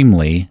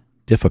extremely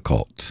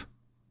difficult.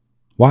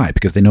 Why?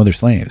 Because they know they're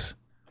slaves.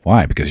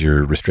 Why? Because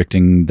you're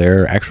restricting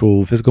their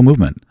actual physical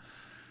movement.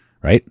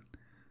 Right?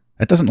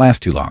 That doesn't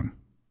last too long.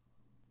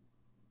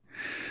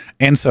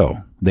 And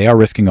so, they are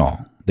risking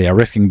all. They are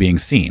risking being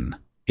seen.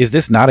 Is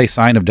this not a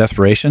sign of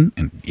desperation?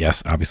 And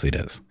yes, obviously it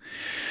is.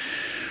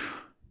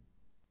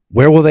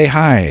 Where will they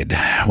hide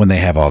when they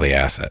have all the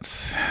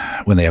assets?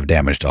 When they have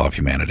damaged all of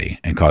humanity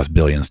and caused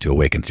billions to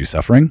awaken through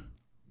suffering?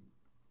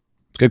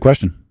 It's a good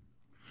question.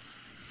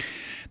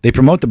 They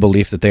promote the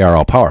belief that they are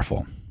all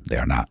powerful. They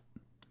are not.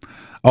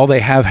 All they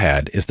have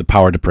had is the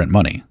power to print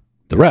money.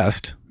 The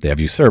rest they have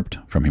usurped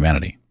from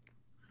humanity.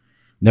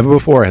 Never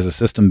before has a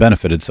system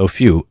benefited so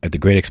few at the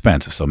great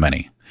expense of so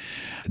many.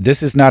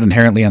 This is not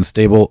inherently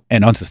unstable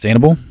and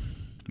unsustainable.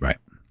 Right.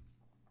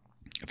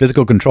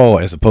 Physical control,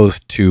 as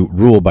opposed to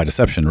rule by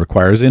deception,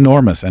 requires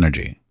enormous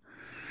energy.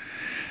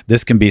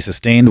 This can be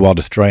sustained while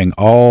destroying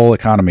all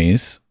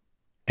economies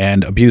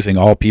and abusing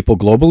all people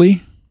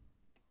globally?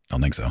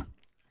 Don't think so.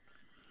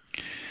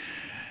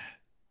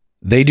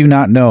 They do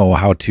not know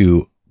how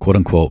to, quote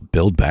unquote,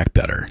 build back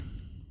better.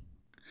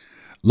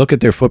 Look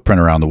at their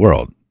footprint around the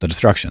world, the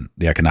destruction,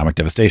 the economic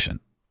devastation.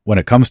 When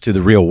it comes to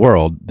the real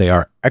world, they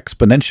are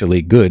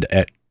exponentially good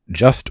at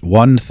just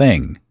one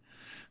thing,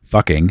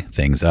 fucking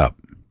things up.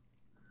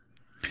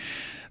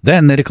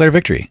 Then they declare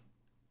victory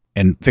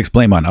and fix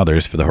blame on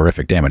others for the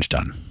horrific damage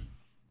done.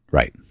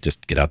 Right,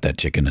 just get out that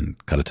chicken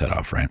and cut its head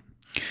off, right?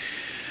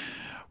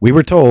 We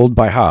were told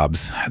by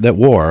Hobbes that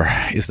war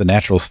is the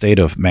natural state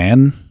of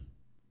man.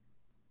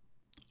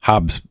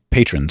 Hobbes'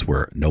 patrons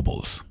were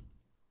nobles.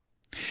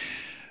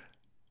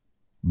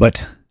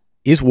 But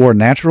is war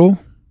natural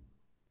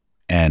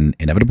and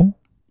inevitable?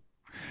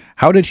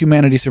 How did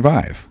humanity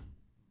survive?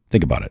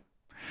 Think about it.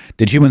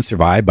 Did humans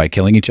survive by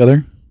killing each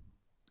other?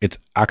 It's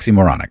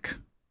oxymoronic.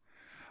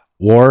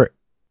 War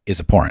is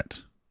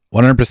abhorrent.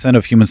 100%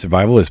 of human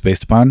survival is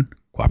based upon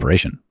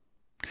cooperation.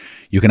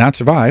 You cannot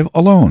survive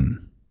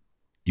alone.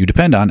 You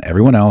depend on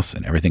everyone else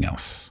and everything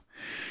else.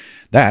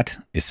 That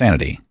is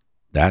sanity.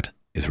 That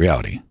is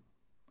reality.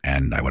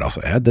 And I would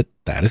also add that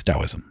that is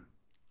Taoism.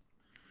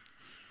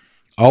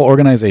 All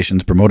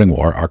organizations promoting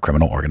war are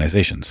criminal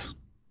organizations.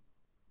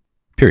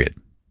 Period.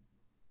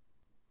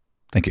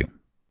 Thank you.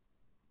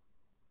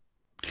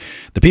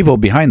 The people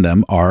behind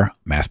them are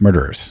mass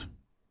murderers.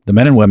 The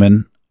men and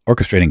women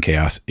orchestrating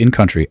chaos in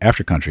country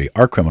after country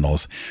are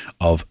criminals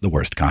of the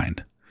worst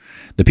kind.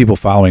 The people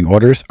following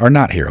orders are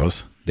not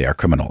heroes. They are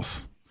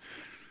criminals.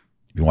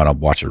 You want to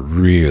watch a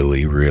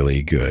really,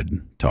 really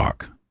good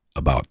talk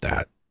about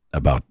that.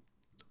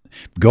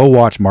 Go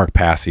watch Mark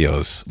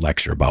Passio's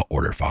lecture about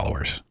order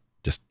followers.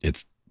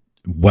 It's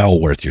well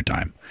worth your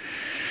time.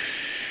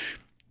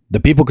 The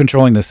people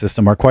controlling this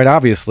system are quite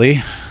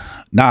obviously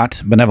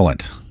not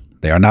benevolent.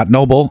 They are not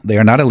noble. They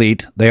are not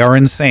elite. They are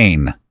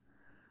insane.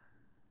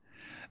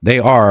 They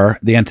are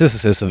the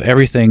antithesis of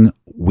everything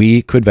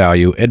we could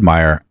value,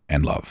 admire,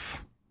 and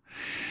love.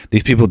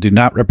 These people do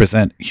not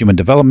represent human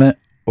development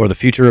or the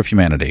future of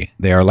humanity.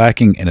 They are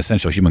lacking in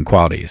essential human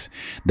qualities.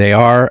 They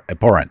are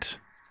abhorrent.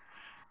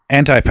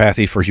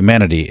 Antipathy for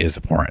humanity is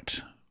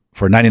abhorrent.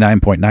 For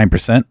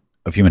 99.9%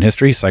 of human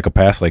history,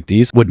 psychopaths like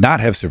these would not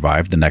have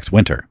survived the next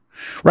winter.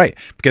 Right,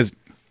 because,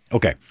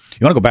 okay,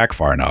 you want to go back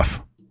far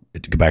enough,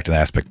 to go back to the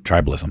aspect of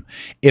tribalism.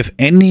 If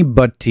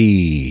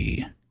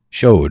anybody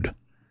showed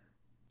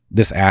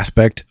this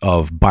aspect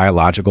of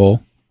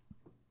biological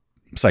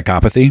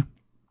psychopathy,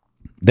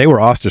 they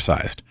were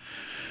ostracized.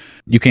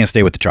 You can't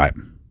stay with the tribe.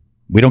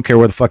 We don't care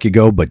where the fuck you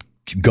go, but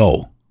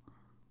go.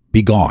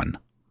 Be gone.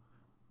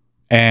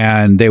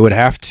 And they would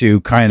have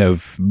to kind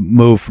of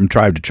move from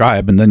tribe to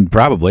tribe, and then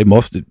probably,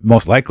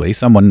 most likely,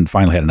 someone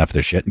finally had enough of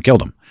their shit and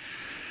killed them.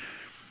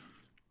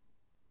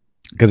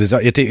 Because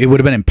it would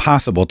have been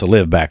impossible to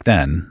live back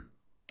then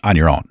on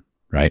your own,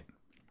 right?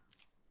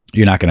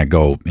 You're not going to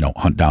go,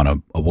 hunt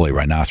down a woolly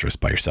rhinoceros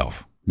by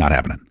yourself. Not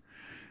happening,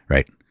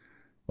 right?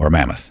 Or a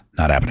mammoth.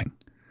 Not happening.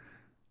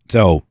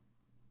 So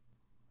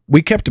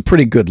we kept a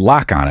pretty good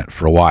lock on it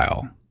for a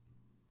while.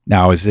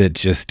 Now, is it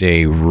just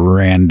a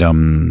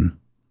random,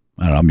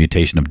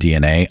 mutation of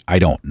DNA? I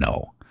don't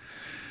know.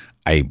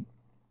 I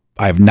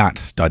have not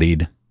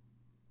studied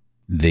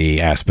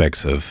the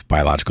aspects of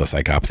biological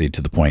psychopathy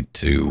to the point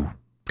to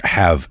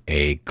have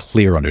a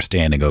clear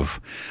understanding of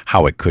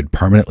how it could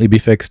permanently be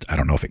fixed. I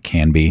don't know if it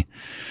can be,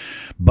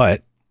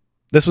 but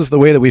this was the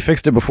way that we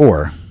fixed it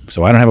before,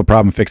 so I don't have a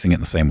problem fixing it in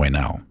the same way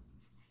now.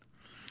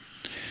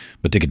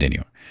 But to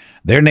continue,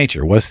 their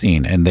nature was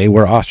seen, and they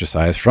were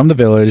ostracized from the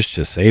village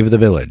to save the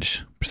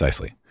village.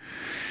 Precisely.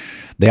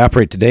 They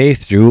operate today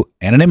through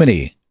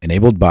anonymity,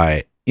 enabled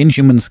by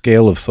inhuman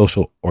scale of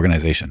social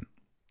organization.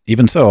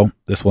 Even so,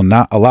 this will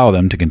not allow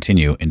them to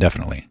continue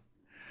indefinitely.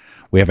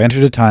 We have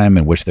entered a time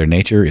in which their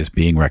nature is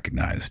being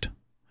recognized.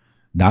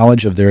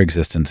 Knowledge of their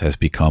existence has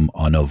become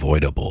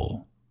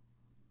unavoidable.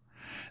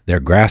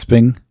 Their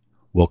grasping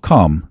will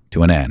come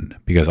to an end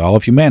because all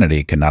of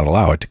humanity cannot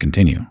allow it to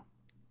continue.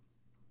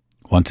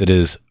 Once it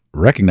is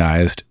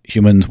recognized,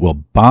 humans will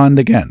bond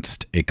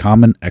against a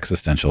common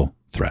existential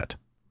threat.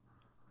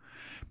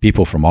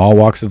 People from all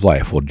walks of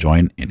life will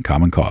join in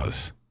common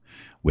cause.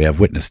 We have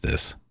witnessed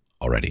this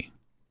already.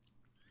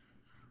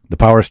 The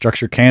power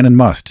structure can and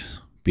must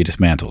be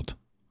dismantled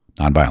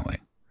nonviolently.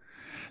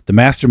 The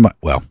mastermind,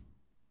 well,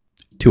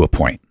 to a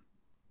point.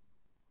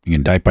 You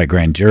can indict by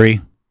grand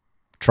jury,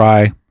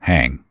 try,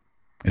 hang.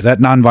 Is that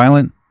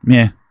nonviolent?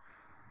 Meh.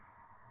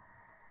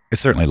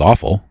 It's certainly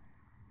lawful,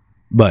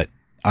 but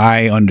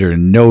I, under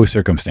no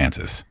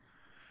circumstances,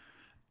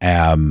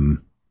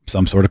 am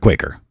some sort of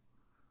Quaker.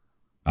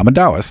 I'm a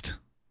Taoist,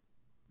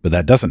 but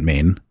that doesn't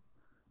mean,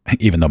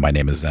 even though my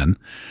name is Zen,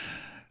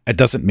 it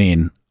doesn't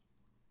mean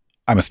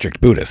I'm a strict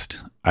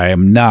Buddhist. I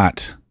am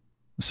not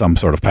some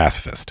sort of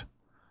pacifist.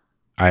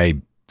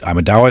 I'm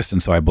a Taoist,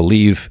 and so I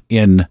believe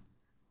in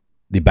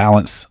the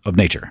balance of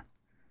nature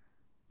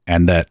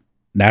and that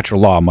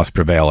natural law must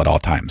prevail at all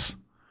times.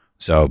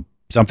 So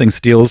something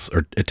steals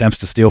or attempts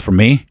to steal from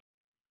me,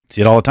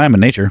 see it all the time in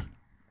nature.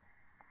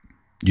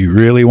 You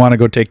really want to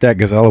go take that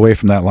gazelle away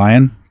from that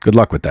lion? Good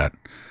luck with that.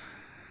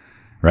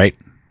 Right?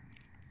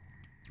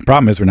 The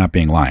problem is we're not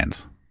being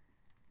lions.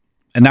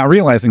 And now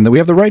realizing that we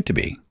have the right to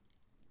be.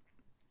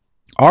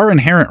 Our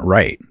inherent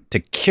right to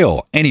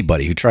kill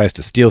anybody who tries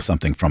to steal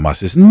something from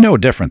us is no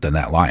different than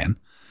that lion.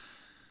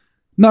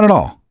 Not at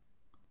all.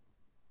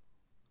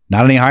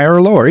 Not any higher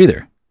or lower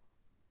either.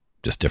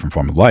 Just a different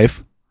form of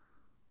life.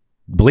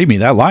 Believe me,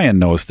 that lion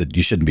knows that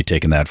you shouldn't be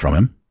taking that from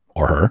him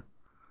or her.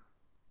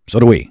 So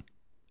do we.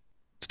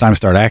 It's time to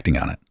start acting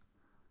on it.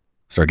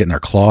 Start getting our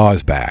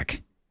claws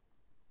back.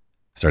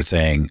 Start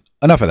saying,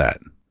 enough of that.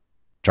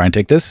 Try and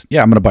take this?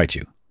 Yeah, I'm going to bite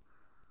you.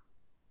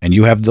 And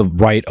you have the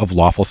right of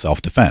lawful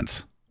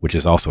self-defense, which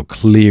is also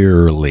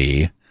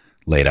clearly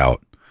laid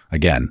out,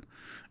 again,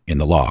 in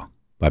the law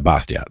by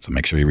Bastiat. So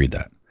make sure you read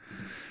that.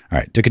 All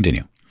right, to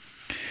continue.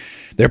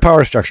 Their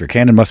power structure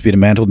can and must be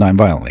dismantled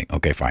nonviolently.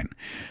 Okay, fine.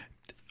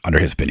 Under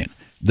his opinion.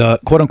 The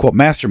quote-unquote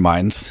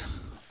masterminds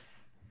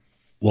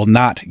will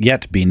not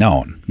yet be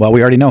known. Well,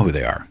 we already know who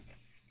they are,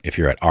 if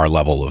you're at our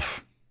level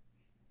of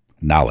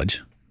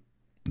knowledge,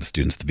 the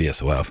students at the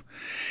VSOF.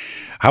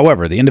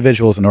 However, the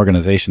individuals and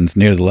organizations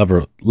near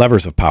the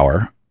levers of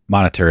power,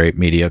 monetary,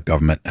 media,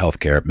 government,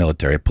 healthcare,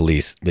 military,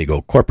 police,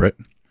 legal, corporate,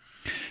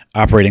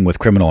 operating with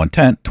criminal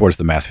intent towards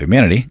the mass of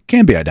humanity,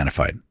 can be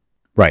identified.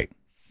 Right.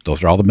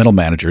 Those are all the middle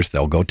managers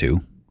they'll go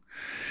to.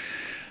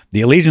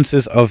 The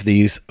allegiances of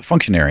these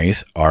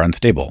functionaries are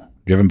unstable,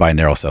 driven by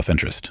narrow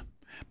self-interest.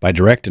 By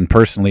direct and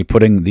personally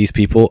putting these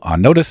people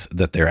on notice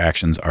that their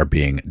actions are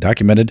being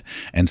documented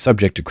and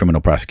subject to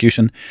criminal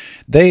prosecution,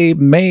 they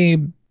may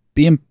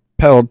be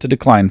impelled to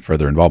decline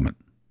further involvement.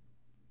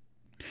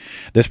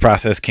 This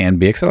process can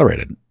be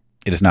accelerated.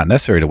 It is not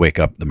necessary to wake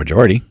up the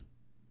majority.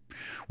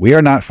 We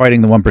are not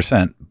fighting the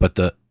 1%, but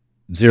the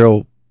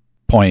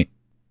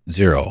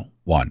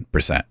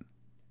 0.01%.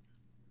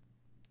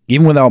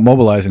 Even without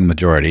mobilizing the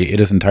majority, it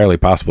is entirely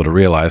possible to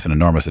realize an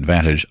enormous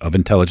advantage of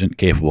intelligent,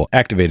 capable,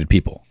 activated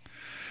people.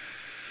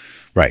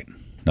 Right.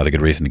 Another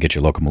good reason to get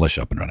your local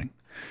militia up and running.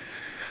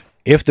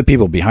 If the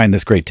people behind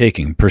this great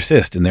taking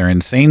persist in their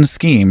insane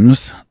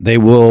schemes, they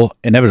will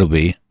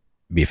inevitably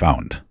be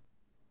found.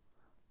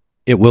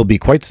 It will be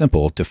quite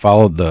simple to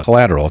follow the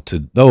collateral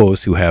to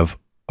those who have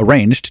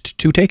arranged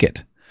to take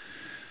it.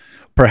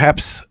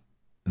 Perhaps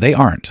they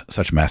aren't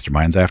such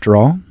masterminds after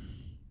all.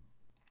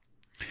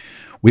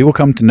 We will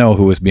come to know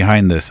who is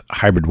behind this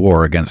hybrid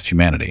war against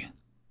humanity.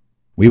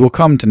 We will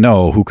come to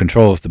know who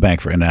controls the Bank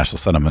for International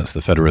Settlements,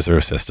 the Federal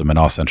Reserve System, and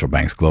all central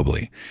banks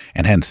globally,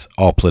 and hence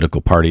all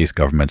political parties,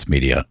 governments,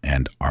 media,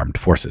 and armed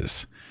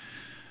forces.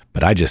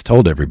 But I just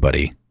told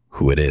everybody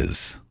who it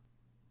is.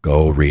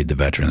 Go read the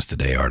Veterans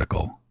Today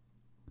article.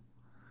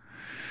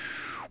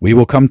 We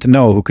will come to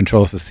know who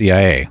controls the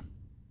CIA.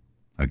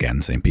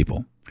 Again, same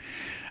people.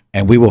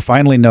 And we will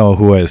finally know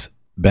who has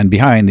been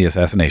behind the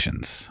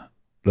assassinations.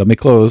 Let me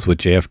close with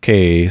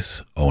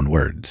JFK's own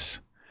words.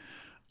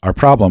 Our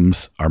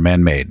problems are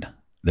man-made.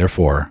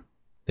 Therefore,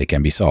 they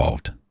can be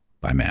solved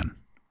by man.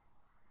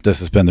 This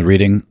has been the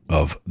reading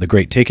of The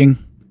Great Taking,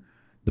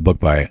 the book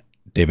by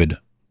David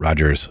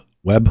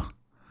Webb.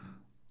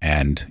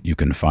 And you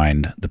can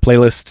find the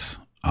playlists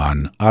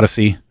on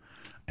Odyssey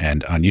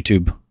and on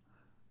YouTube.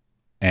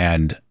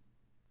 And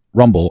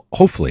Rumble,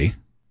 hopefully,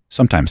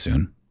 sometime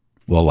soon,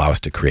 will allow us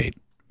to create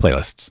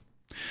playlists.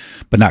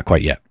 But not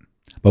quite yet.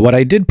 But what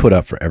I did put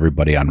up for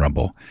everybody on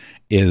Rumble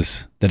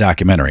is the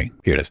documentary.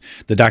 Here it is.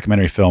 The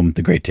documentary film,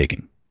 The Great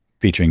Taking,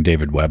 featuring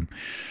David Webb.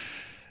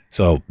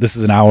 So this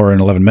is an hour and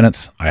 11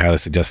 minutes. I highly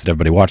suggest that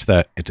everybody watch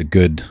that. It's a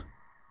good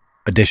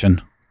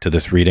addition to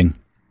this reading.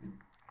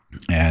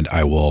 And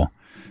I will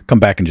come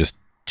back and just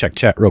check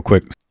chat real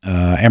quick.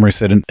 Amory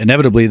said,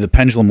 inevitably, the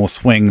pendulum will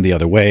swing the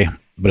other way,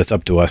 but it's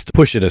up to us to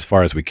push it as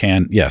far as we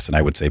can. Yes, and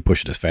I would say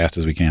push it as fast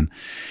as we can.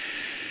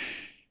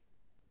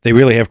 They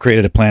really have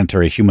created a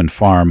planetary human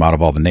farm out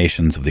of all the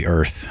nations of the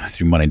earth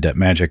through money, debt,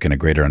 magic, and a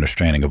greater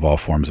understanding of all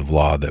forms of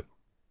law that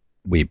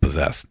we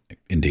possess,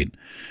 indeed.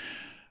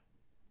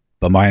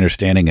 But my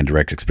understanding and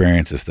direct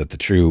experience is that the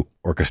true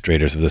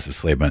orchestrators of this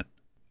enslavement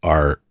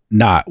are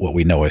not what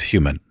we know as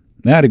human.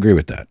 And I'd agree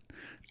with that.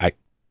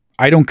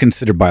 I don't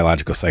consider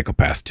biological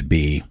psychopaths to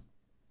be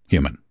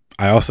human.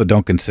 I also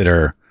don't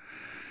consider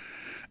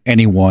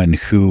anyone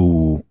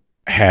who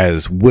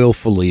has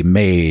willfully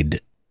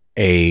made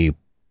a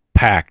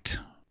pact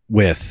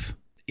with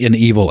an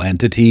evil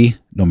entity,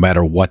 no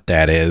matter what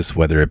that is,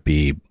 whether it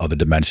be other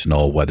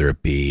dimensional, whether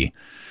it be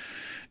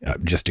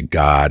just a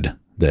god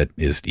that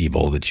is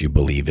evil that you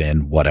believe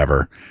in,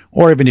 whatever,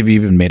 or even if you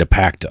even made a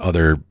pact to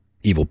other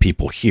evil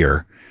people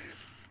here,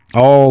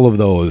 all of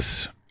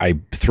those I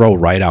throw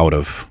right out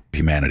of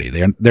humanity.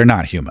 They're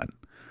not human.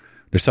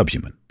 They're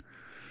subhuman.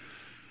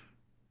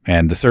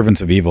 And the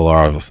servants of evil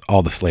are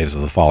all the slaves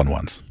of the fallen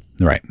ones.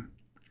 Right.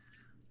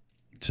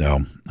 So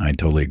I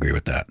totally agree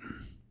with that.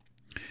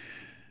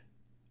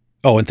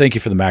 Oh, and thank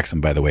you for the maxim,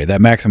 by the way. That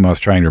maxim I was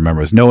trying to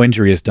remember is no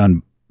injury is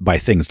done by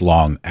things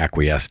long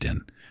acquiesced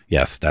in.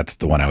 Yes, that's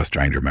the one I was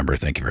trying to remember.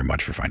 Thank you very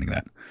much for finding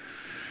that.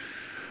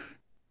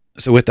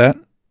 So with that,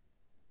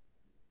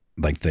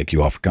 I'd like to thank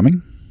you all for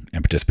coming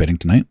and participating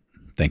tonight.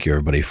 Thank you,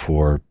 everybody,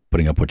 for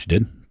putting up what you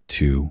did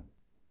to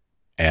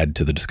add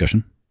to the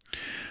discussion.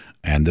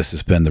 And this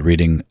has been the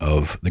reading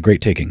of The Great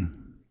Taking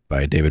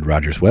by David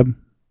Webb.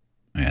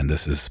 And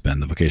this has been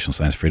the Vocational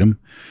Science of Freedom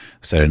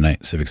Saturday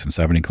Night Civics and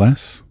Sovereignty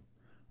class.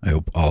 I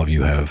hope all of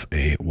you have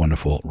a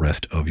wonderful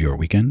rest of your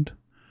weekend.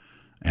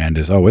 And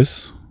as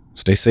always,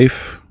 stay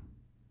safe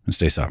and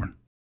stay sovereign.